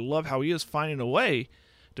 And I love how he is finding a way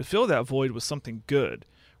to fill that void with something good.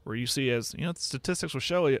 Where you see, as the statistics will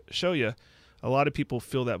show you, a lot of people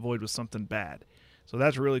fill that void with something bad. So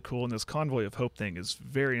that's really cool, and this Convoy of Hope thing is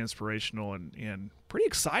very inspirational and pretty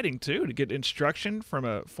exciting, too, to get instruction from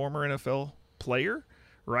a former NFL player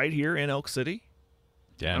right here in Elk City.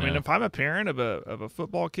 Yeah, I mean, if I'm a parent of a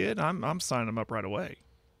football kid, I'm signing them up right away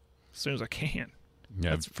as soon as I can.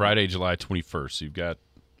 Yeah, it's Friday, July 21st. So you've got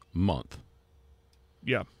a month.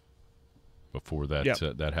 Yeah. Before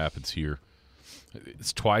that that happens here.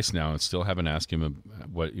 It's twice now, and still haven't asked him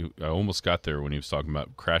I almost got there when he was talking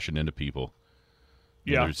about crashing into people.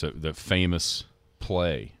 Yeah. There's the famous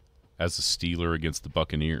play as a Steeler against the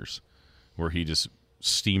Buccaneers where he just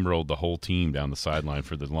steamrolled the whole team down the sideline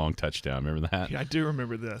for the long touchdown. Remember that? Yeah, I do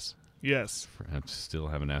remember this. Yes. I still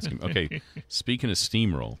haven't asked him. Okay, speaking of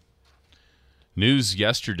steamroll, news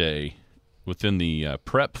yesterday within the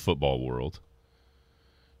prep football world,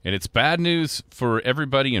 and it's bad news for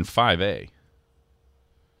everybody in 5A,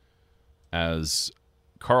 as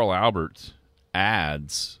Carl Albert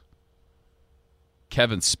adds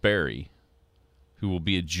Kevin Sperry, who will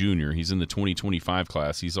be a junior. He's in the 2025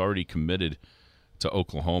 class. He's already committed to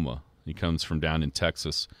Oklahoma. He comes from down in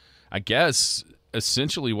Texas. I guess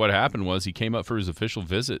essentially what happened was he came up for his official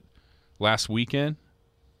visit last weekend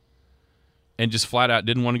and just flat out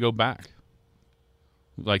didn't want to go back.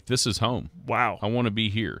 Like, this is home. Wow. I want to be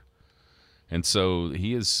here. And so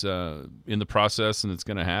he is in the process, and it's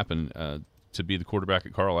going to happen, to be the quarterback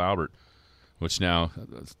at Carl Albert, which now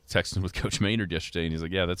texting with Coach Maynard yesterday, and he's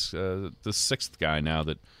like, yeah, that's the sixth guy now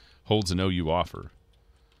that holds an OU offer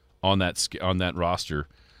on that roster,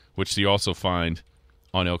 which you also find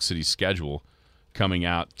on Elk City's schedule coming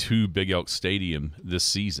out to Big Elk Stadium this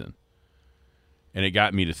season. And it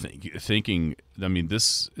got me to thinking, I mean,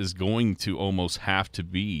 this is going to almost have to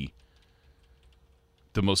be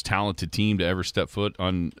the most talented team to ever step foot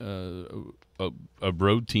on a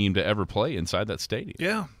road team to ever play inside that stadium.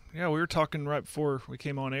 Yeah, we were talking right before we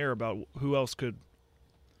came on air about who else could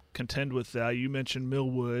contend with that. You mentioned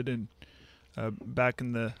Millwood, and back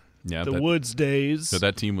in the Woods days. So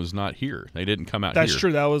that team was not here. They didn't come out That's here.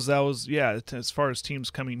 True. That was yeah, as far as teams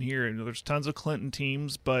coming here, there's tons of Clinton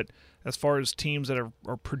teams, but as far as teams that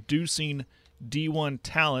are producing D1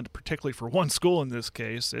 talent, particularly for one school in this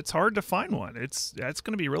case, it's hard to find one. That's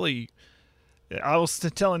going to be really – I was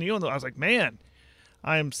telling you, I was like, man,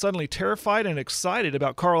 I am suddenly terrified and excited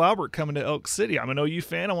about Carl Albert coming to Elk City. I'm an OU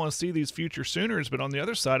fan. I want to see these future Sooners, but on the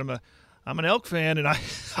other side, I'm an Elk fan, and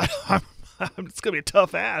it's going to be a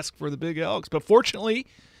tough ask for the Big Elks. But fortunately,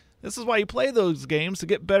 this is why you play those games, to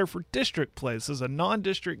get better for district play. This is a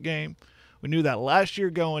non-district game. We knew that last year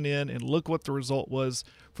going in, and look what the result was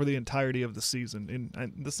for the entirety of the season.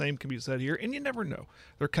 And the same can be said here, and you never know.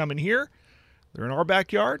 They're coming here. They're in our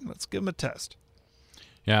backyard. Let's give them a test.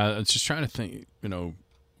 Yeah, I was just trying to think,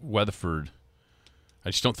 Weatherford.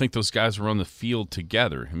 I just don't think those guys were on the field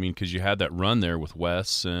together. I mean, because you had that run there with Wes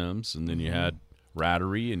Sims, and then you had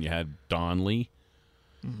Rattery, and you had Donley.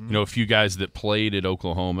 A few guys that played at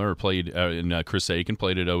Oklahoma or played and Chris Aiken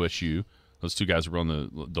played at OSU. Those two guys were on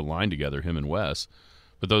the line together, him and Wes.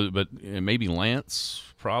 But maybe Lance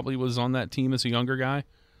probably was on that team as a younger guy.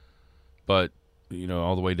 But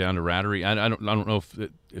all the way down to Rattery, I don't know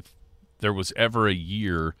if there was ever a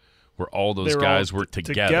year where all those guys were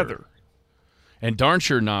together. And darn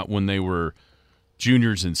sure not when they were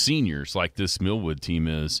juniors and seniors like this Millwood team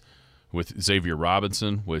is with Xavier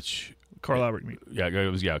Robinson, which Carl Albert.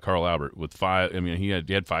 Carl Albert with 5. I mean, he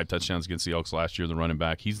had 5 touchdowns against the Elks last year. The running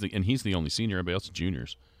back. He's the only senior. Everybody else is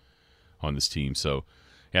juniors on this team. So,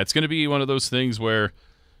 yeah, it's going to be one of those things where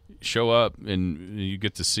you show up and you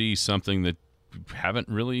get to see something that you haven't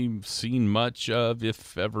really seen much of,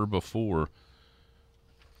 if ever, before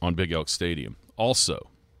on Big Elk Stadium. Also,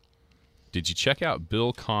 did you check out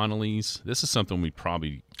Bill Connolly's? This is something we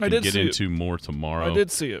probably can get into more tomorrow. I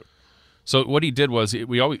did see it. So what he did was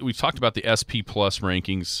we've talked about the SP Plus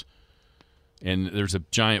rankings, and there's a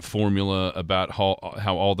giant formula about how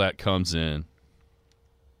all that comes in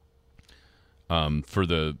for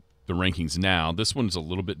the rankings now. This one's a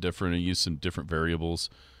little bit different. I used some different variables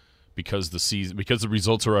because the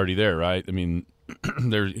results are already there, right? I mean,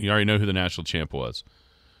 you already know who the national champ was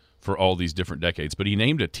for all these different decades. But he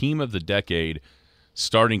named a team of the decade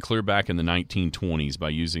starting clear back in the 1920s by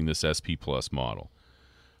using this SP Plus model.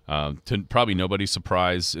 To probably nobody's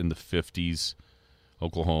surprise, in the 50s,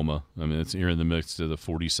 Oklahoma. I mean, you're in the midst of the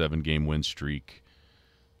 47-game win streak,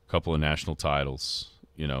 a couple of national titles,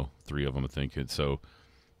 3 of them, I think. And so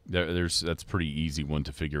that's a pretty easy one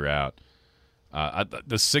to figure out.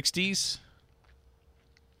 The 60s,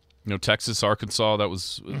 Texas, Arkansas, that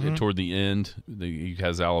was toward the end. He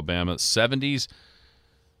has Alabama. 70s,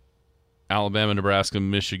 Alabama, Nebraska,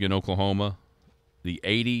 Michigan, Oklahoma. The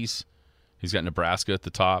 80s, he's got Nebraska at the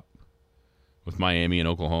top with Miami and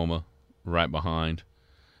Oklahoma right behind.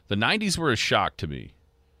 The 90s were a shock to me.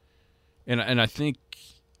 And I think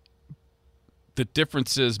the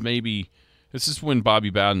difference is maybe this is when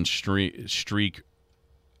Bobby Bowden's streak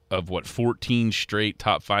of 14 straight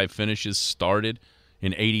top 5 finishes started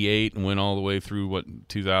in 88 and went all the way through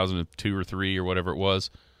 2002 or 3 or whatever it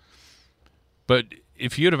was. But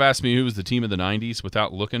if you'd have asked me who was the team of the 90s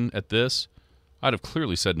without looking at this, I'd have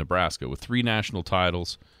clearly said Nebraska with 3 national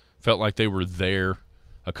titles. Felt like they were there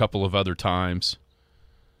a couple of other times.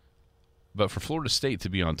 But for Florida State to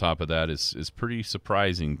be on top of that is pretty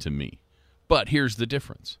surprising to me. But here's the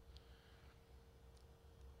difference.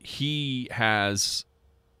 He has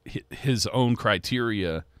his own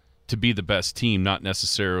criteria to be the best team, not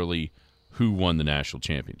necessarily who won the national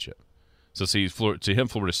championship. So see, to him,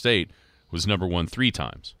 Florida State was number 1 3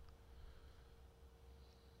 times.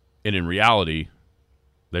 And in reality,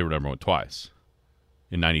 they were number 1 twice,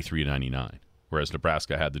 in 93 and 99, whereas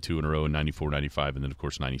Nebraska had the 2 in a row in 94, 95, and then, of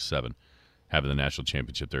course, 97, having the national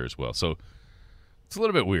championship there as well. So it's a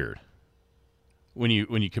little bit weird when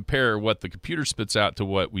you compare what the computer spits out to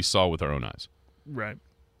what we saw with our own eyes. Right.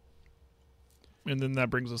 And then that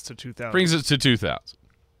brings us to 2000. Brings us to 2000.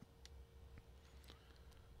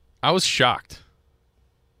 I was shocked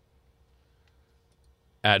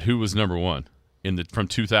at who was number 1 from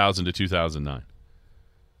 2000 to 2009.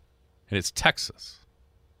 And it's Texas.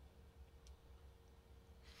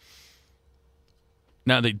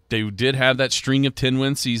 Now, they did have that string of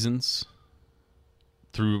 10-win seasons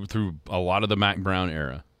through a lot of the Mac Brown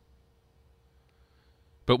era.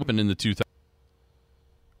 But in the 2000s,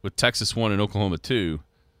 with Texas 1 and Oklahoma 2,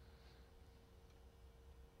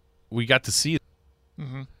 we got to see it.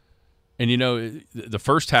 Mm-hmm. And, the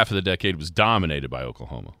first half of the decade was dominated by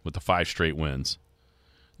Oklahoma with the 5 straight wins.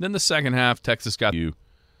 Then the second half, Texas got you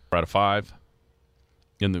out of 5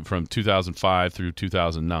 from 2005 through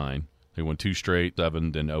 2009. They won 2 straight,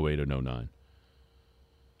 7, then 08 and 09.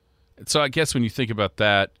 So I guess when you think about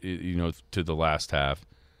that, to the last half.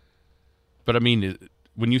 But, I mean,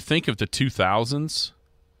 when you think of the 2000s,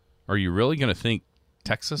 are you really going to think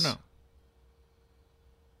Texas?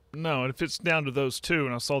 No, and if it's down to those 2,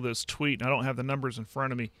 and I saw this tweet, and I don't have the numbers in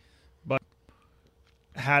front of me, but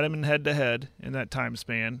had them in head-to-head in that time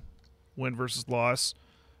span, win versus loss.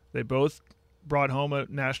 They both brought home a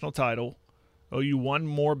national title. OU won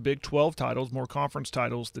more Big 12 titles, more conference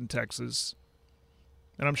titles than Texas.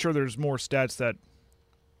 And I'm sure there's more stats that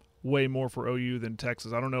way more for OU than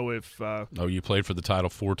Texas. I don't know if OU played for the title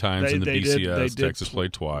 4 times in the BCS. Texas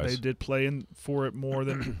played twice. They did play for it more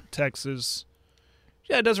than Texas.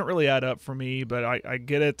 Yeah, it doesn't really add up for me, but I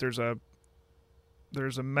get it. There's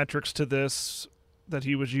a metrics to this that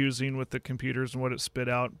he was using with the computers and what it spit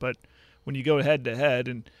out. But when you go head-to-head,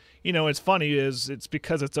 and, it's funny is it's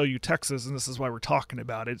because it's OU Texas, and this is why we're talking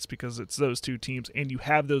about it. It's because it's those two teams, and you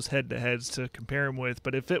have those head-to-heads to compare them with.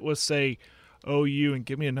 But if it was, say, OU and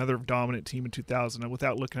give me another dominant team in 2000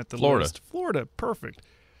 without looking at the list. Florida, perfect.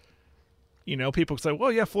 People say,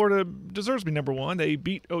 well, yeah, Florida deserves to be number one. They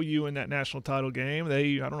beat OU in that national title game.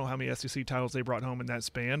 I don't know how many SEC titles they brought home in that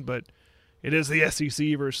span, but it is the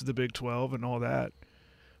SEC versus the Big 12 and all that.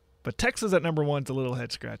 But Texas at number one is a little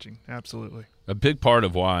head-scratching. Absolutely. A big part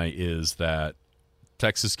of why is that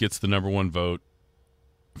Texas gets the number one vote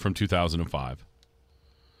from 2005.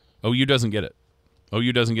 OU doesn't get it.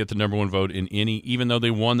 OU doesn't get the number one vote in any, even though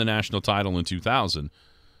they won the national title in 2000.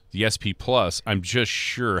 The SP Plus, I'm just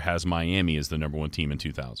sure, has Miami as the number one team in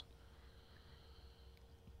 2000.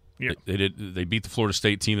 Yeah, they beat the Florida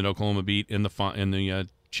State team that Oklahoma beat in the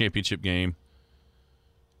championship game,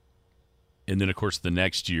 and then of course the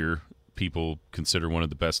next year people consider one of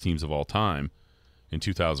the best teams of all time in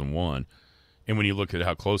 2001. And when you look at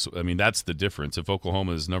how close, that's the difference. If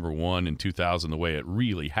Oklahoma is number one in 2000, the way it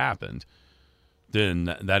really happened,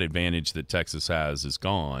 then that advantage that Texas has is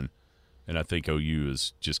gone, and I think OU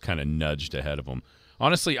is just kind of nudged ahead of them.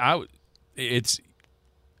 Honestly, it's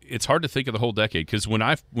hard to think of the whole decade, because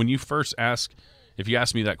when you first ask, if you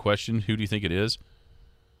ask me that question, who do you think it is?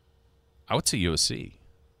 I would say USC.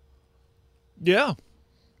 Yeah.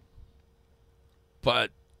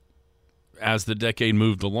 But as the decade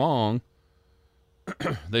moved along,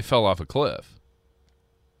 they fell off a cliff.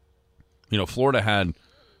 Florida had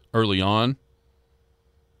early on,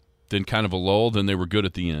 then kind of a lull, then they were good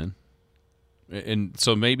at the end. And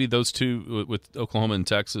so maybe those two, with Oklahoma and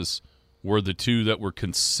Texas, were the two that were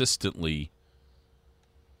consistently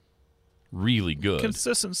really good.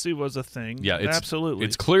 Consistency was a thing. Yeah, absolutely.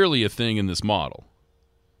 It's clearly a thing in this model,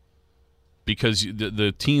 because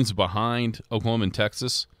the teams behind Oklahoma and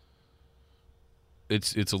Texas,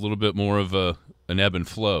 it's a little bit more of an ebb and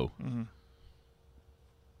flow. Mm-hmm.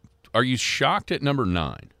 Are you shocked at number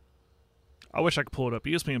 9? I wish I could pull it up.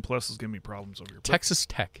 ESPN Plus is giving me problems over here. Texas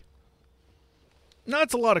Tech. No,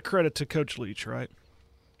 that's a lot of credit to Coach Leach, right?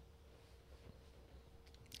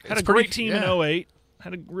 Had It's a great pretty- team yeah. in 08.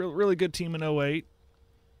 Had a really good team in 08.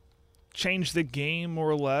 Changed the game more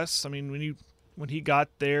or less. When he got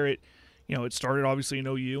there, it started obviously in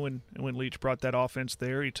OU, and when Leach brought that offense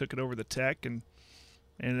there, he took it over the Tech, and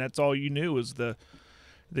that's all you knew was the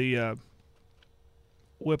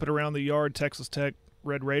whip it around the yard. Texas Tech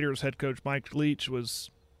Red Raiders head coach Mike Leach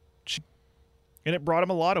and it brought him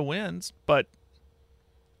a lot of wins, but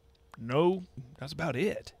no, that's about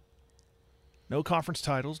it. No conference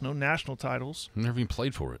titles, no national titles. Never even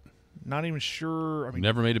played for it. Not even sure.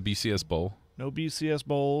 Never made a BCS bowl. No BCS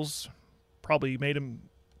bowls. Probably got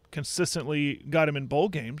him in bowl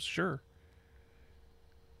games, sure.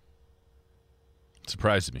 It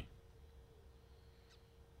surprises me.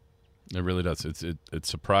 It really does. It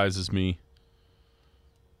surprises me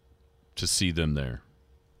to see them there.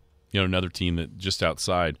 Another team that just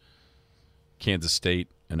outside Kansas State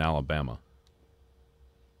and Alabama.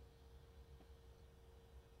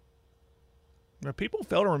 Now, people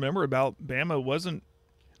fail to remember about Bama wasn't.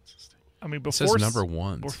 Before It says number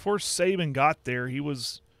 1. Before Saban got there,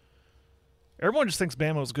 everyone just thinks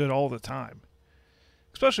Bama was good all the time.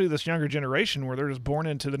 Especially this younger generation where they're just born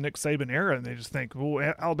into the Nick Saban era, and they just think,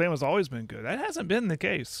 well, Alabama's always been good. That hasn't been the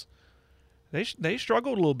case. They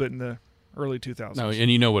struggled a little bit in the early 2000s. No, and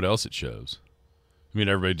you know what else it shows?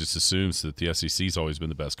 Everybody just assumes that the SEC's always been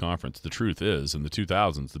the best conference. The truth is, in the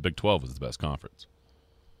 2000s, the Big 12 was the best conference.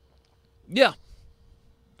 Yeah.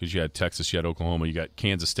 Because you had Texas, you had Oklahoma, you got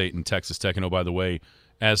Kansas State and Texas Tech. And, oh, by the way,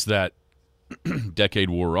 as that decade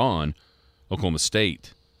wore on, Oklahoma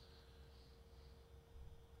State,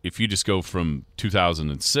 if you just go from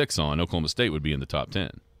 2006 on, Oklahoma State would be in the top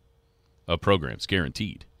 10 of programs,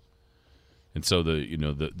 guaranteed. And so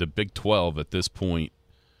the Big 12 at this point,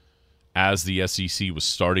 as the SEC was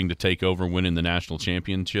starting to take over, winning the national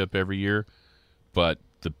championship every year, but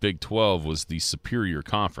the Big 12 was the superior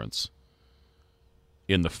conference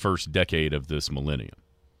in the first decade of this millennium.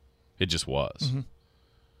 It just was. Mm-hmm.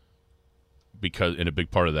 and a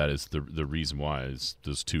big part of that is the reason why is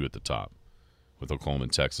those two at the top with Oklahoma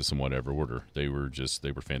and Texas in whatever order. They were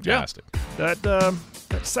fantastic. Yeah. That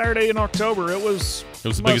Saturday in October, it was the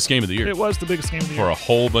biggest game of the year. It was the biggest game of the year for a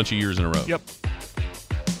whole bunch of years in a row. Yep.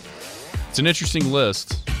 It's an interesting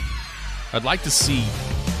list. I'd like to see.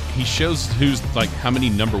 He shows who's like how many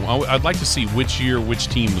number one. I'd like to see which year which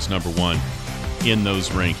team was number one in those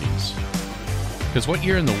rankings. Because what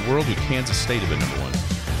year in the world would Kansas State have been number one?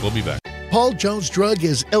 We'll be back. Paul Jones Drug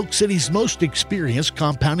is Elk City's most experienced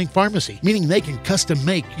compounding pharmacy, meaning they can custom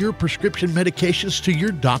make your prescription medications to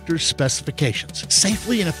your doctor's specifications,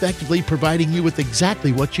 safely and effectively providing you with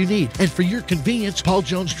exactly what you need. And for your convenience, Paul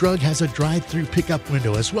Jones Drug has a drive-through pickup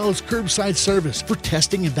window as well as curbside service for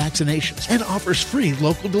testing and vaccinations and offers free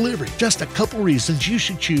local delivery. Just a couple reasons you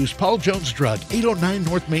should choose Paul Jones Drug, 809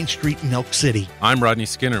 North Main Street in Elk City. I'm Rodney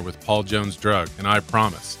Skinner with Paul Jones Drug, and I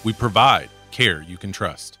promise we provide care you can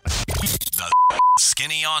trust. The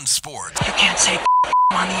Skinny on Sports. You can't say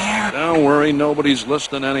on the air. Don't worry, nobody's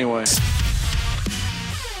listening anyway.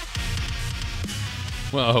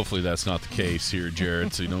 Well, hopefully that's not the case here,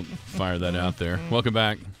 Jared, so you don't fire that out there. Welcome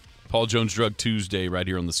back. Paul Jones Drug Tuesday right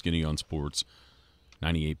here on the Skinny on Sports,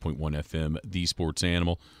 98.1 FM, the sports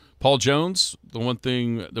animal. Paul Jones, the one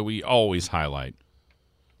thing that we always highlight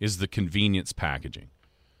is the convenience packaging.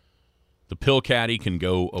 The pill caddy can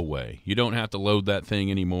go away. You don't have to load that thing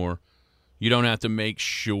anymore. You don't have to make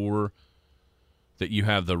sure that you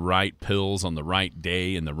have the right pills on the right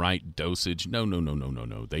day and the right dosage. No.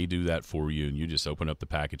 They do that for you, and you just open up the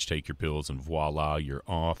package, take your pills, and voila, you're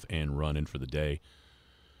off and running for the day.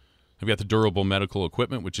 I've got the durable medical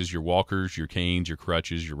equipment, which is your walkers, your canes, your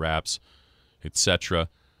crutches, your wraps, etc.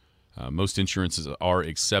 Most insurances are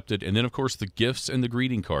accepted. And then, of course, the gifts and the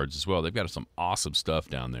greeting cards as well. They've got some awesome stuff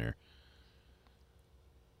down there.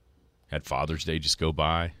 Had Father's Day just go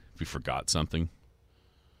by. If you forgot something,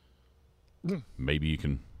 maybe you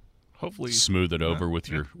can hopefully smooth it over with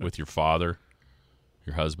your father,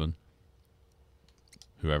 your husband,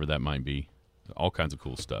 whoever that might be. All kinds of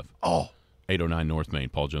cool stuff. 809 North Main,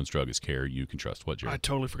 Paul Jones Drug is care you can trust. What, Jared? I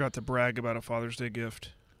totally forgot to brag about a Father's Day gift.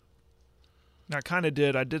 Now, I kind of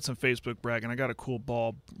did. I did some Facebook bragging. I got a cool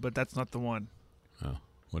ball, but that's not the one. Oh.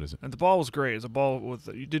 What is it? And the ball was great. It's a ball with.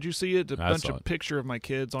 Did you see it? A bunch of it. picture of my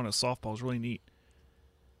kids on a softball. It was really neat.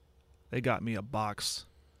 They got me a box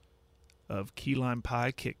of key lime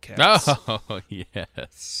pie Kit Kats. Oh,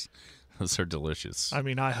 yes. Those are delicious. I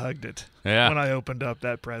mean, I hugged it when I opened up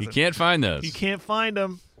that present. You can't find those. You can't find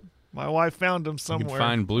them. My wife found them somewhere. You can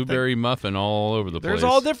find blueberry muffin all over the place. There's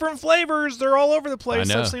all different flavors. They're all over the place.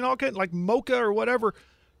 I know. I've seen all kinds, like mocha or whatever.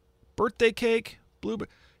 Birthday cake, blueberry.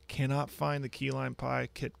 Cannot find the key lime pie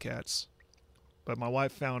Kit Kats. But my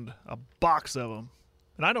wife found a box of them,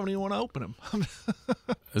 and I don't even want to open them.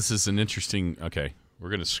 This is an interesting. Okay, we're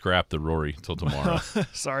going to scrap the Rory till tomorrow.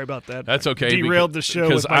 Sorry about that. That's okay. Derailed the show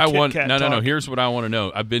with my Kit Kat No. talk. Here's what I want to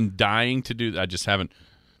know. I've been dying to do. I just haven't.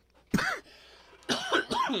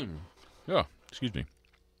 Oh, excuse me.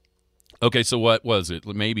 Okay, so what was it?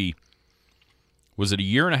 Maybe was it a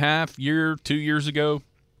year and a half, 2 years ago,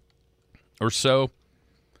 or so?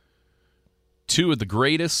 Two of the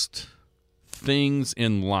greatest things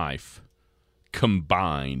in life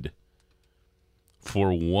combined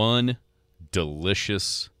for one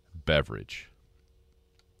delicious beverage.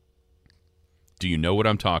 Do you know what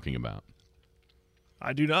I'm talking about?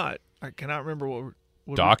 I do not. I cannot remember what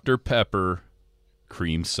Dr. Pepper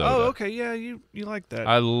cream soda. Oh, okay. Yeah, you like that.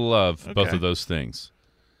 I love both of those things.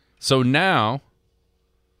 So now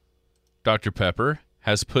Dr. Pepper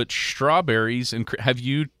has put strawberries in. Have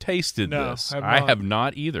you tasted this? I have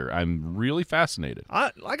not either. I'm really fascinated.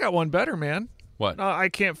 I got one better, man. What? I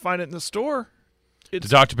can't find it in the store. It's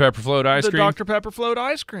the Dr. Pepper float ice cream? The Dr. Pepper float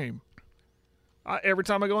ice cream. Every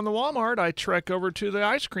time I go in the Walmart, I trek over to the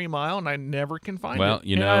ice cream aisle, and I never can find it. Well,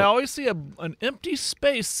 and I always see an empty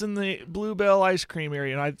space in the Bluebell ice cream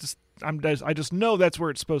area, and I just know that's where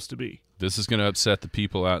it's supposed to be. This is going to upset the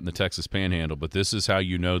people out in the Texas Panhandle, but this is how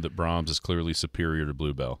you know that Brahms is clearly superior to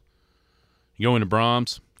Bluebell. You go into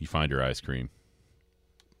Brahms, you find your ice cream.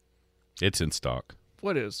 It's in stock.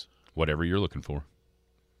 What is? Whatever you're looking for.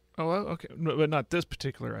 Oh, okay. No, but not this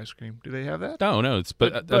particular ice cream. Do they have that? No. I'm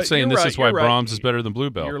saying this is why Brahms is better than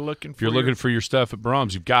Bluebell. You're looking if you're looking for your stuff at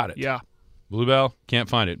Brahms, you've got it. Yeah. Bluebell, can't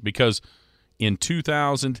find it because in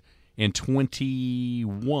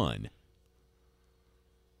 2021,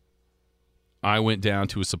 I went down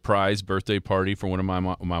to a surprise birthday party for one of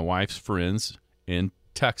my wife's friends in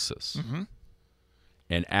Texas. Mm-hmm.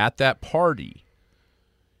 And at that party,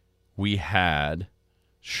 we had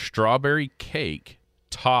strawberry cake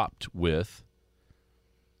topped with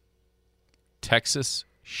Texas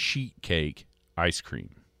sheet cake ice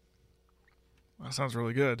cream. That sounds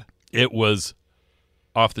really good. It was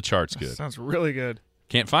off the charts good. That sounds really good.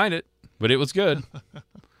 Can't find it, but it was good.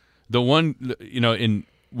 The one,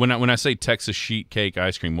 when I say Texas sheet cake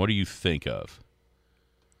ice cream, what do you think of?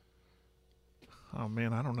 Oh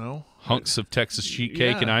man, I don't know. Hunks of Texas sheet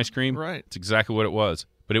cake and ice cream. Right. It's exactly what it was.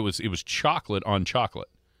 But it was chocolate on chocolate.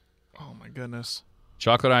 Oh my goodness.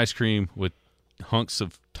 Chocolate ice cream with hunks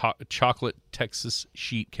of chocolate Texas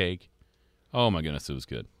sheet cake. Oh my goodness, it was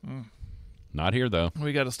good. Not here though.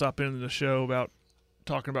 We got to stop into the show about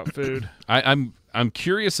talking about food. I'm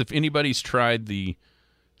curious if anybody's tried the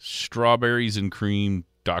strawberries and cream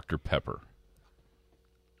Dr. Pepper.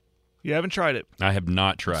 You haven't tried it. I have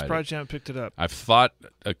not tried it. I'm surprised you haven't picked it up. I've thought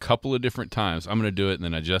a couple of different times I'm going to do it, and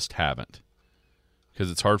then I just haven't because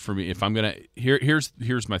it's hard for me. If I'm going to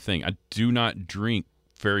here's my thing. I do not drink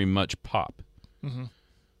very much pop. Mm-hmm.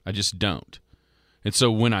 I just don't. And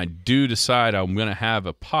so when I do decide I'm going to have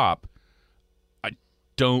a pop, I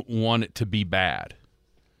don't want it to be bad.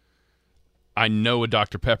 I know a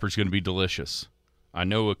Dr. Pepper is going to be delicious. I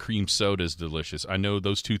know a cream soda is delicious. I know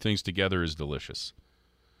those two things together is delicious.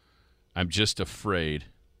 I'm just afraid.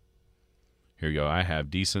 Here you go. I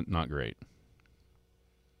have decent, not great.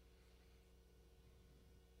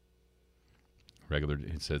 Regular.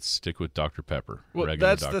 It says stick with Dr. Pepper. Well, regular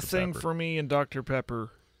that's Dr. the thing Pepper. for me and Dr.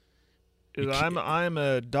 Pepper. I'm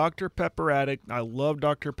a Dr. Pepper addict. I love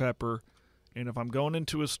Dr. Pepper, and if I'm going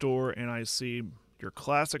into a store and I see your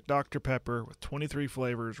classic Dr. Pepper with 23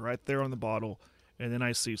 flavors right there on the bottle, and then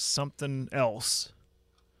I see something else,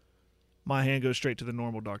 my hand goes straight to the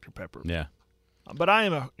normal Dr. Pepper. Yeah. But I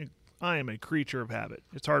am a creature of habit.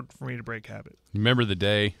 It's hard for me to break habit. Remember the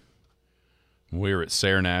day we were at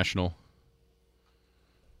Sayre National,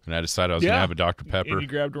 and I decided I was going to have a Dr. Pepper. And you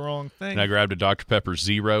grabbed the wrong thing. And I grabbed a Dr. Pepper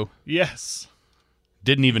Zero. Yes.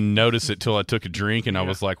 Didn't even notice it till I took a drink, and I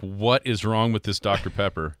was like, what is wrong with this Dr.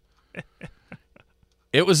 Pepper?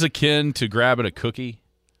 It was akin to grabbing a cookie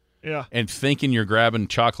and thinking you're grabbing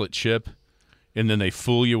chocolate chip, and then they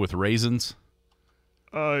fool you with raisins.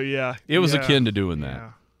 Oh, yeah. It was akin to doing that.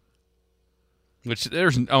 Yeah. Which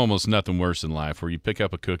there's almost nothing worse in life where you pick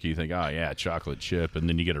up a cookie, you think, oh, yeah, chocolate chip, and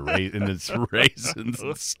then you get a raisin, and it's raisins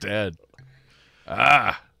instead.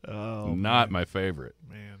 Not my favorite.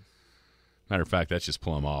 Man. Matter of fact, that's just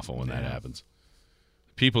plumb awful when that happens.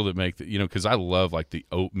 People that make because I love like the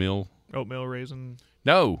oatmeal raisin.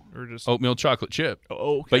 No, or just oatmeal chocolate chip.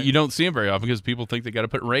 Oh, okay. But you don't see them very often because people think they got to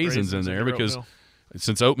put raisins in there because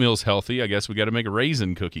since oatmeal's healthy, I guess we got to make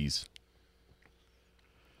raisin cookies.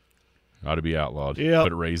 Ought to be outlawed. Yep.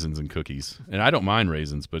 Put raisins in cookies, and I don't mind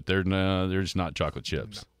raisins, but they're just not chocolate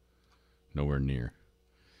chips. No. Nowhere near.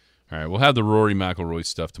 All right, we'll have the Rory McIlroy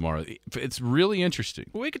stuff tomorrow. It's really interesting.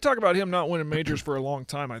 We could talk about him not winning majors for a long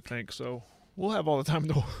time, I think. So we'll have all the time in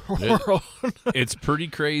the world. It's pretty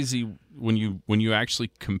crazy when you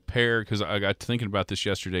actually compare, because I got thinking about this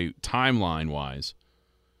yesterday, timeline-wise.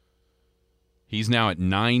 He's now at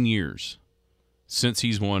 9 years since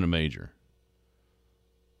he's won a major.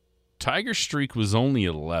 Tiger's streak was only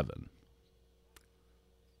 11.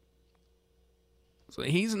 So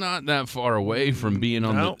he's not that far away from being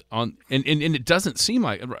and it doesn't seem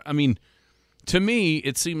like, I mean, to me,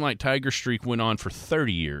 it seemed like Tiger's streak went on for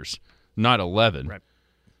 30 years, not 11. Right.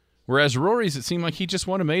 Whereas Rory's, it seemed like he just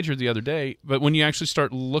won a major the other day. But when you actually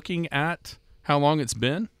start looking at how long it's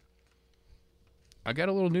been, I got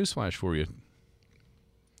a little newsflash for you.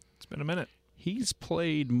 It's been a minute. He's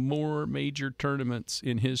played more major tournaments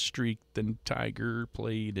in his streak than Tiger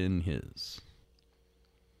played in his.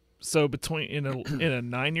 So between in a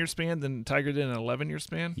 9-year span than Tiger did in an 11-year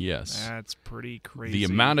span? Yes. That's pretty crazy.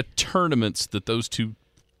 The amount of tournaments that those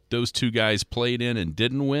two guys played in and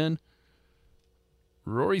didn't win,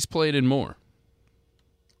 Rory's played in more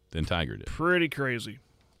than Tiger did. Pretty crazy.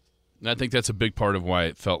 And I think that's a big part of why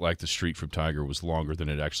it felt like the streak from Tiger was longer than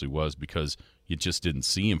it actually was, because you just didn't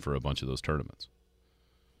see him for a bunch of those tournaments.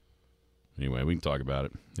 Anyway, we can talk about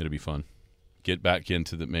it. It'll be fun. Get back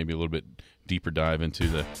into maybe a little bit deeper dive into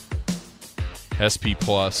the SP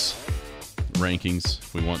Plus rankings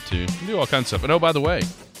if we want to. We can do all kinds of stuff. And, oh, by the way,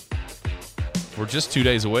 we're just 2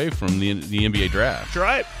 days away from the NBA draft. That's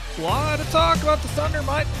right. A lot of talk about the Thunder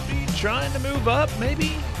might be trying to move up,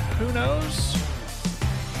 maybe. Who knows?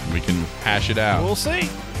 We can hash it out. We'll see.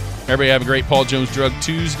 Everybody have a great Paul Jones Drug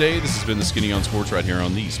Tuesday. This has been the Skinny on Sports right here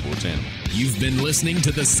on the Sports Animal. You've been listening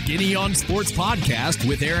to the Skinny on Sports podcast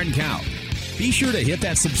with Aaron Cow. Be sure to hit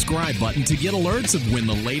that subscribe button to get alerts of when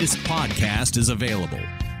the latest podcast is available.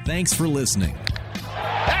 Thanks for listening.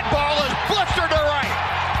 That ball is blistered to right.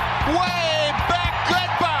 Way back.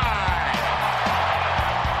 Goodbye.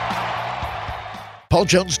 Paul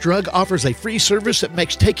Jones Drug offers a free service that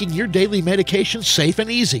makes taking your daily medications safe and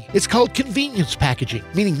easy. It's called convenience packaging,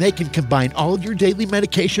 meaning they can combine all of your daily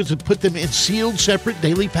medications and put them in sealed, separate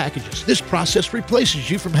daily packages. This process replaces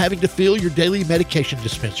you from having to fill your daily medication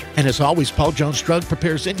dispenser. And as always, Paul Jones Drug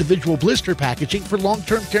prepares individual blister packaging for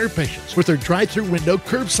long-term care patients. With their drive-through window,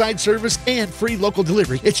 curbside service, and free local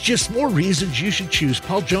delivery, it's just more reasons you should choose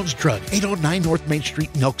Paul Jones Drug, 809 North Main Street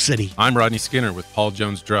in Elk City. I'm Rodney Skinner with Paul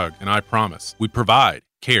Jones Drug, and I promise we provide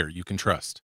care you can trust.